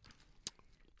cashew.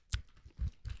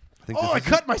 I Oh, I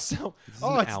cut myself.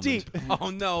 Oh, it's deep.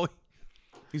 Oh, no.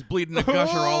 He's bleeding a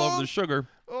gusher all over the sugar.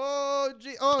 Oh,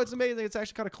 gee. Oh, it's amazing. It's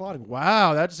actually kind of clotting.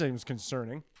 Wow, that seems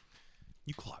concerning.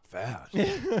 You clot fast.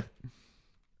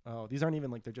 Oh, these aren't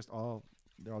even like they're all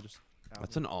just.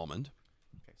 That's an almond.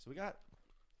 Okay, so we got.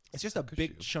 It's just a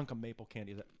big chunk of maple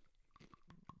candy. It's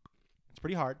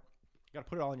pretty hard. You got to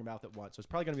put it all in your mouth at once. So it's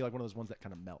probably going to be like one of those ones that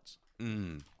kind of melts.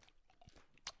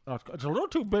 Oh, it's a little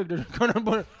too big to kind of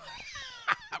put it.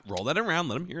 Roll that around.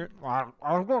 Let him hear it.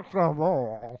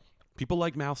 People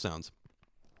like mouth sounds.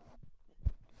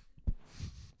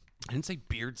 I didn't say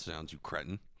beard sounds, you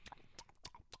cretin.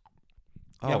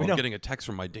 Oh, Yeah, we I'm know. getting a text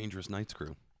from my Dangerous Nights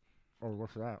crew. Oh,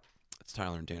 what's that? It's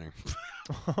Tyler and Tanner.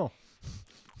 Oh,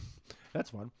 that's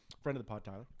fun. Friend of the pod,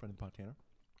 Tyler. Friend of the pod, Tanner.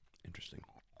 Interesting.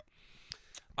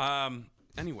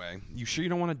 Anyway, you sure you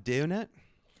don't want a donut?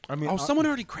 I mean, Someone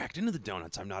already cracked into the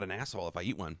donuts. I'm not an asshole if I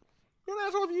eat one. You're an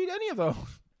asshole if you eat any of those.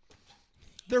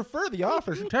 They're for the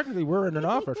office, and technically we're in an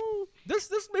office. This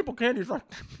maple candy is like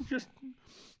just.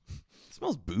 It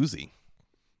smells boozy.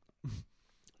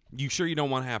 You sure you don't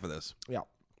want half of this? Yeah,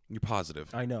 You're positive?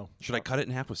 I know. Should I cut it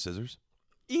in half with scissors?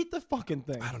 Eat the fucking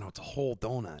thing. I don't know. It's a whole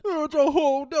donut. Oh, it's a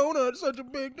whole donut. Such a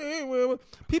big thing.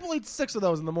 People eat 6 of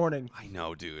those in the morning. I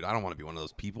know, dude. I don't want to be one of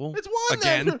those people. It's one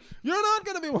again. then. You're not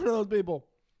gonna be one of those people.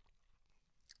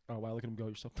 Oh wow! Look at him go.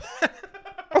 You're so.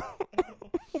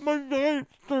 My day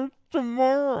starts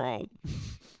tomorrow.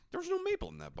 There's no maple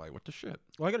in that bite. What the shit?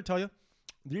 Well, I gotta tell you,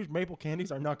 these maple candies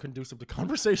are not conducive to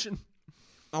conversation.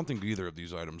 I don't think either of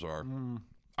these items are.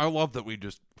 I love that we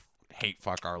just hate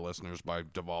fuck our listeners by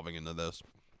devolving into this.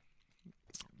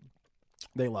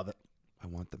 They love it. I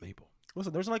want the maple.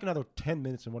 Listen, there's like another 10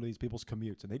 minutes in one of these people's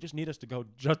commutes, and they just need us to go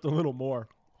just a little more.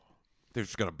 They've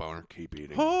just got a boner. Keep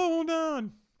eating. Hold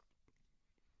on.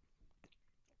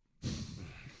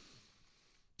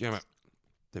 Damn it.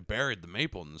 They buried the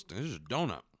maple in this thing. This is a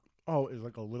donut. Oh, it's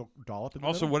like a little dollop in the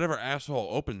Also, middle? whatever asshole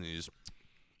opened these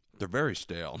They're very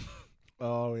stale.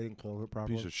 Oh, they didn't close it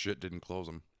properly. Piece of shit didn't close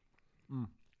them.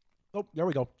 Oh, there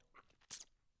we go.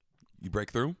 You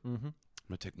break through? Mm-hmm. I'm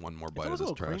gonna take one more It bite of was a this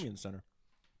little trash. creamy in the center.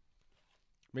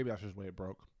 Maybe that's just the way it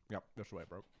broke. Yep, that's the way it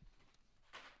broke.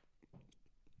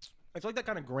 It's like that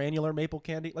kind of granular maple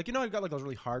candy. Like, you know, you've got like those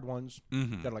really hard ones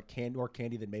Mm-hmm. that are like more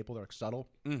candy than maple. They're like subtle.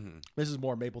 Mm-hmm. This is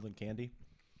more maple than candy.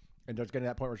 And it's getting to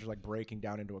that point where it's just like breaking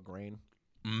down into a grain.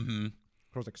 Mm-hmm.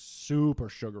 So it's like super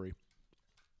sugary.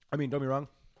 I mean, don't be wrong.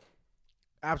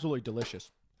 Absolutely delicious.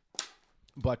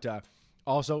 But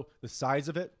also, the size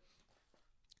of it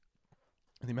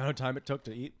and the amount of time it took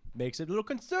to eat makes it a little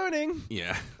concerning.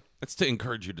 Yeah. That's to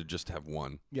encourage you to just have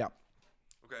one. Yeah.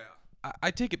 Okay.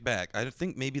 I take it back. I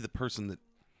think maybe the person that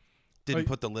didn't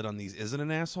put the lid on these isn't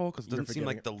an asshole because it doesn't seem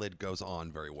like the lid goes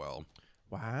on very well.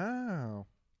 Wow.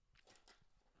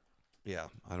 Yeah,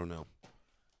 I don't know.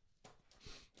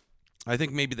 I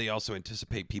think maybe they also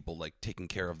anticipate people like taking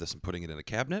care of this and putting it in a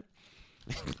cabinet.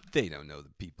 They don't know the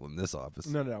people in this office.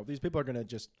 No. These people are going to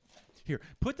just... Here,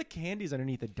 put the candies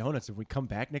underneath the donuts. If we come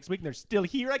back next week and they're still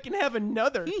here, I can have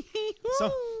another.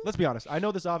 So, let's be honest. I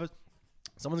know this office.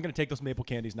 Someone's going to take those maple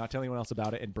candies, not tell anyone else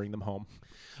about it, and bring them home.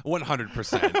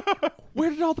 100%. Where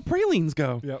did all the pralines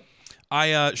go?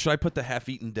 Yep. Should I put the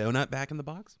half-eaten donut back in the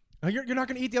box? You're not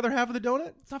going to eat the other half of the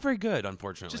donut? It's not very good,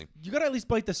 unfortunately. You got to at least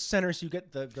bite the center so you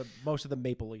get the most of the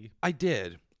maple-y. I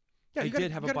did. Yeah, I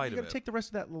did have a bite of You got it. to take the rest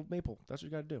of that little maple. That's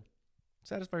what you got to do.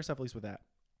 Satisfy yourself at least with that.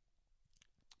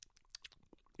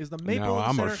 Is the maple No,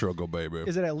 I'm center, a sugar baby.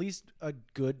 is it at least a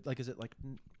good, like, is it like,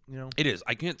 you know? It is.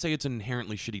 I can't say it's an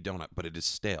inherently shitty donut, but it is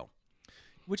stale.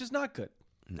 Which is not good.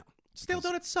 No. Stale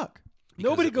donuts suck. because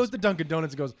Nobody it goes was- to Dunkin'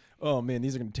 Donuts and goes, oh, man,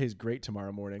 these are going to taste great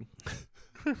tomorrow morning.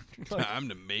 Time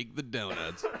to make the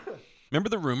donuts. Remember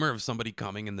the rumor of somebody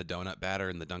coming in the donut batter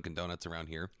in the Dunkin' Donuts around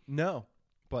here? No,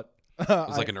 but It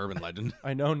was like an urban legend.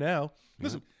 I know now.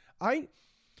 Listen, and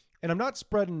I'm not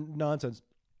spreading nonsense.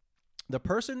 The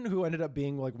person who ended up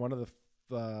being like one of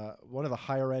the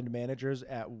higher end managers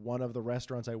at one of the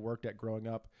restaurants I worked at growing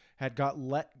up had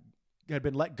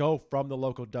been let go from the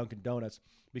local Dunkin' Donuts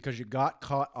because you got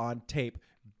caught on tape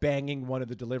banging one of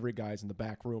the delivery guys in the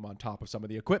back room on top of some of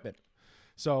the equipment.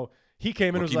 So he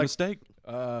came in and was like, mistake.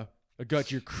 I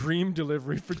got your cream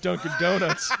delivery for Dunkin'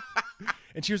 Donuts.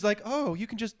 And she was like, oh, you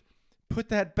can just put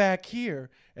that back here.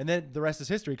 And then the rest is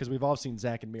history because we've all seen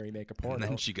Zach and Miri make a porno. And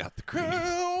then she got the cream.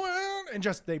 And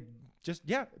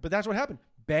but that's what happened.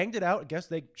 Banged it out. I guess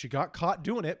she got caught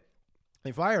doing it.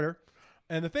 They fired her.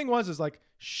 And the thing is like,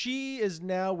 she is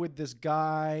now with this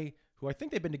guy who I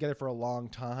think they've been together for a long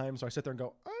time. So I sit there and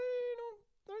go,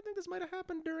 I think this might have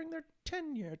happened during their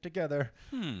tenure together.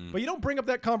 But you don't bring up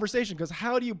that conversation because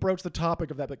how do you broach the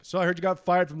topic of that? Like, so I heard you got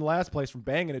fired from the last place from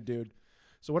banging a dude.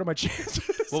 So what are my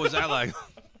chances? What was that like?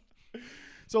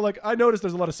 So like, I noticed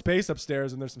there's a lot of space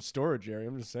upstairs and there's some storage area.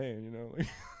 I'm just saying, you know. Like,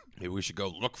 Maybe we should go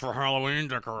look for Halloween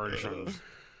decorations.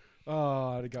 oh,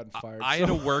 I'd have gotten fired. I had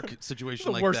a work situation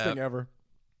the like worst that thing ever.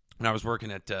 when I was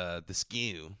working at the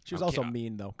SKU. She was also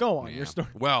mean though. Go on, your story.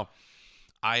 Well,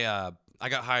 I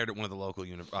got hired at one of the local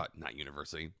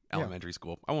elementary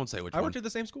school. I won't say which I one. went to the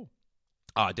same school.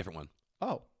 Different one.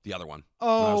 Oh. The other one.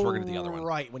 Oh, When I was working at the other one.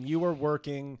 Right. When you were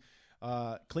working,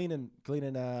 cleaning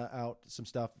out some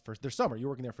stuff for their summer. You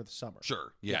were working there for the summer.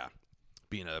 Sure. Yeah.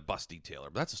 Being a bus detailer.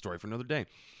 But that's a story for another day.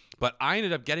 But I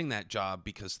ended up getting that job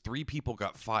because 3 people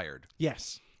got fired.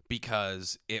 Yes.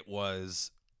 Because it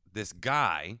was this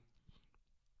guy,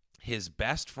 his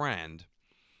best friend,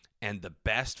 and the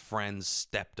best friend's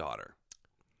stepdaughter.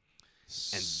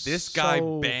 And this guy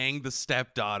banged the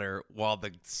stepdaughter while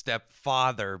the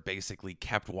stepfather basically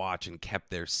kept watch and kept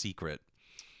their secret.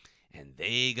 And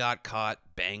they got caught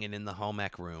banging in the home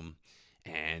ec room.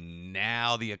 And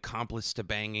now the accomplice to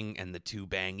banging and the 2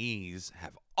 bangees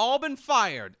have all been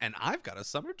fired. And I've got a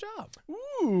summer job.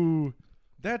 Ooh.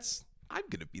 I'm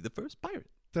going to be the first pirate.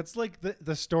 That's like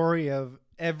the story of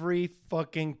every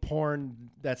fucking porn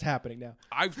that's happening now.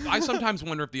 I sometimes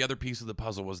wonder if the other piece of the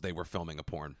puzzle was they were filming a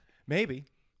porn. Maybe.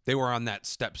 They were on that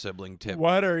step-sibling tip.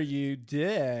 What are you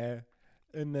doing?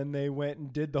 And then they went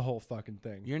and did the whole fucking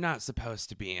thing. You're not supposed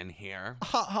to be in here.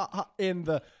 Ha ha ha. In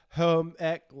the home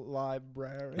ec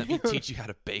library. Let me teach you how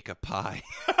to bake a pie.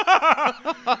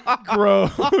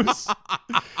 Gross.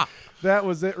 That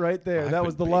was it right there. I've that been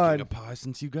was the baking line. a pie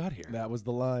since you got here. That was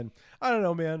the line. I don't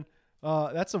know, man.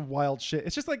 That's some wild shit.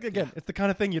 It's just like, again, it's the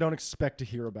kind of thing you don't expect to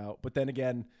hear about. But then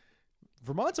again,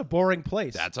 Vermont's a boring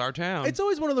place. That's our town. It's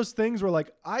always one of those things where,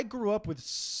 like, I grew up with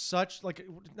such, like,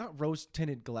 not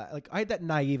rose-tinted glass. Like, I had that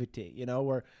naivety, you know,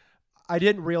 where I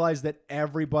didn't realize that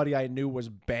everybody I knew was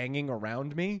banging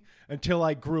around me until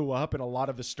I grew up, and a lot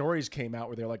of the stories came out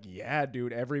where they're like, yeah,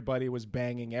 dude, everybody was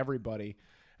banging everybody.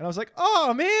 And I was like,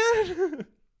 oh, man.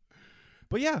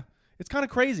 But yeah, it's kind of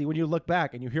crazy when you look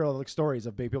back and you hear all the stories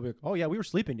of big people like, oh, yeah, we were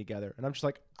sleeping together. And I'm just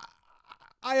like,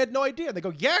 I had no idea. And they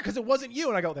go, yeah, because it wasn't you.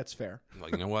 And I go, that's fair.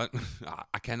 Like, you know what?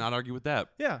 I cannot argue with that.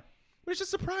 Yeah. But it's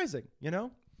just surprising, you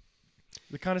know?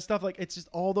 The kind of stuff, like, it's just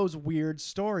all those weird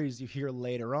stories you hear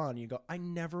later on. You go, I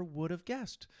never would have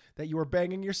guessed that you were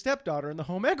banging your stepdaughter in the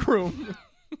home ec room.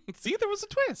 See, there was a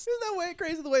twist. Isn't that way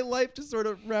crazy the way life just sort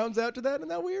of rounds out to that? Isn't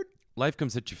that weird? Life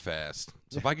comes at you fast.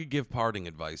 So if I could give parting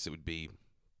advice, it would be,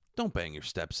 don't bang your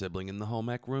step-sibling in the home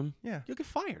ec room. Yeah. You'll get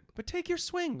fired. But take your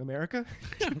swing, America.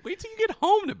 Wait till you get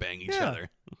home to bang each Yeah. other.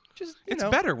 Just, It's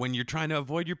better when you're trying to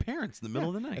avoid your parents in the middle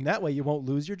of the night. And that way you won't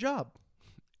lose your job.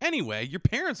 Anyway, your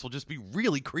parents will just be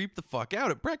really creeped the fuck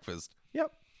out at breakfast.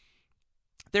 Yep.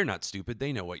 They're not stupid.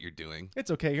 They know what you're doing.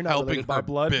 It's okay. You're not Helping related by her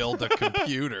blood. build a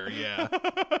computer, yeah.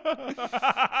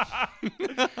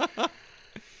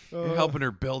 You're helping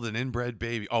her build an inbred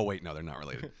baby. Oh, wait, no, they're not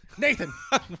related. Nathan,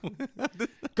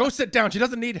 go sit down. She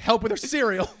doesn't need help with her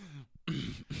cereal.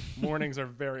 Mornings are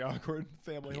very awkward.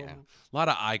 Family Yeah. home. A lot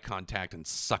of eye contact and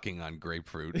sucking on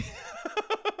grapefruit.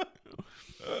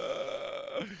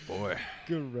 Boy.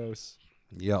 Gross.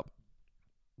 Yep.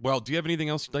 Well, do you have anything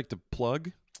else you'd like to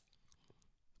plug?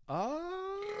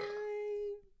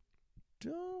 I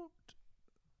don't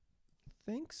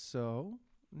think so.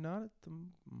 Not at the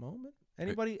moment.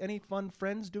 Anybody, any fun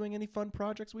friends doing any fun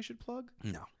projects we should plug?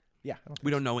 No. Yeah. I don't think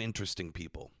We don't know interesting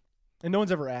people. And no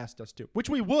one's ever asked us to, which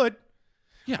we would.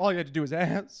 Yeah. All you had to do is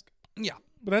ask. Yeah.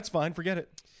 But that's fine. Forget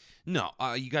it. No,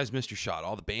 you guys missed your shot.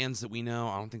 All the bands that we know,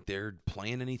 I don't think they're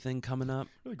playing anything coming up.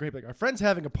 Really great. Like, our friend's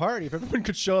having a party. If everyone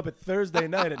could show up at Thursday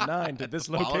night at 9 to this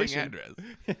Following location. address.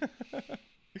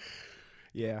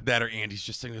 Yeah. That or Andy's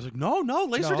just sitting there like, no,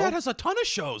 Laserdad No. has a ton of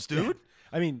shows, dude.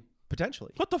 I mean,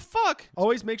 potentially. What the fuck?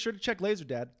 Always make sure to check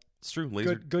Laserdad. It's true.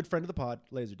 Good friend of the pod,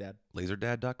 Laserdad.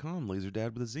 Laserdad.com.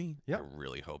 Laserdad with a Z. Yep. I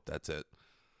really hope that's it.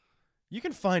 You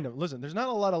can find them. Listen, there's not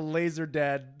a lot of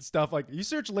Laserdad stuff. Like, you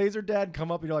search Laserdad, come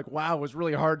up, and you're like, wow, it was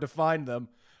really hard to find them.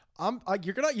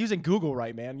 You're not using Google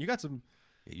right, man. You got some,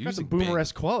 Yeah, got some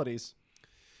boomer-esque qualities.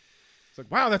 It's like,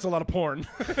 wow, that's a lot of porn.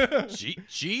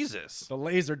 Jesus. The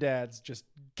Laserdads just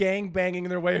gang banging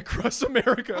their way across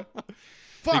America.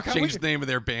 Fuck, They changed the name of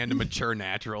their band to Mature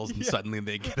Naturals, and suddenly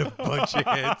they get a bunch of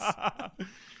hits.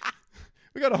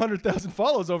 we got 100,000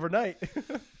 follows overnight.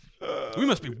 We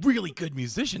must be really good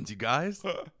musicians, you guys.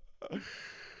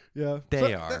 Yeah,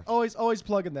 They are. always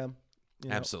plugging them. You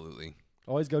know, Absolutely.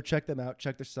 always go check them out.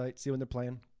 Check their site. See when they're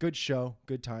playing. Good show.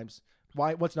 Good times.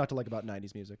 What's not to like about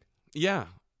 90s music? Yeah.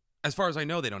 As far as I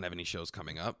know, they don't have any shows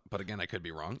coming up. But again, I could be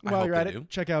wrong. I While hope you're at they do. it,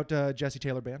 check out Jessie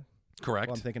Taylor Band. Correct.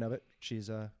 While I'm thinking of it, she's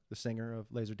the singer of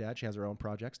Laserdad. She has her own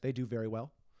projects. They do very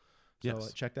well. So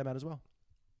Yes. check them out as well.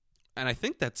 And I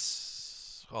think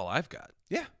that's all I've got.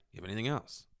 Yeah. You have anything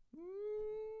else?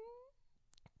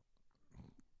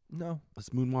 No. Let's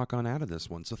moonwalk on out of this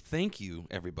one. So thank you,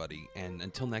 everybody. And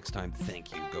until next time,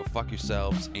 thank you. Go fuck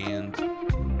yourselves and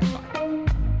bye.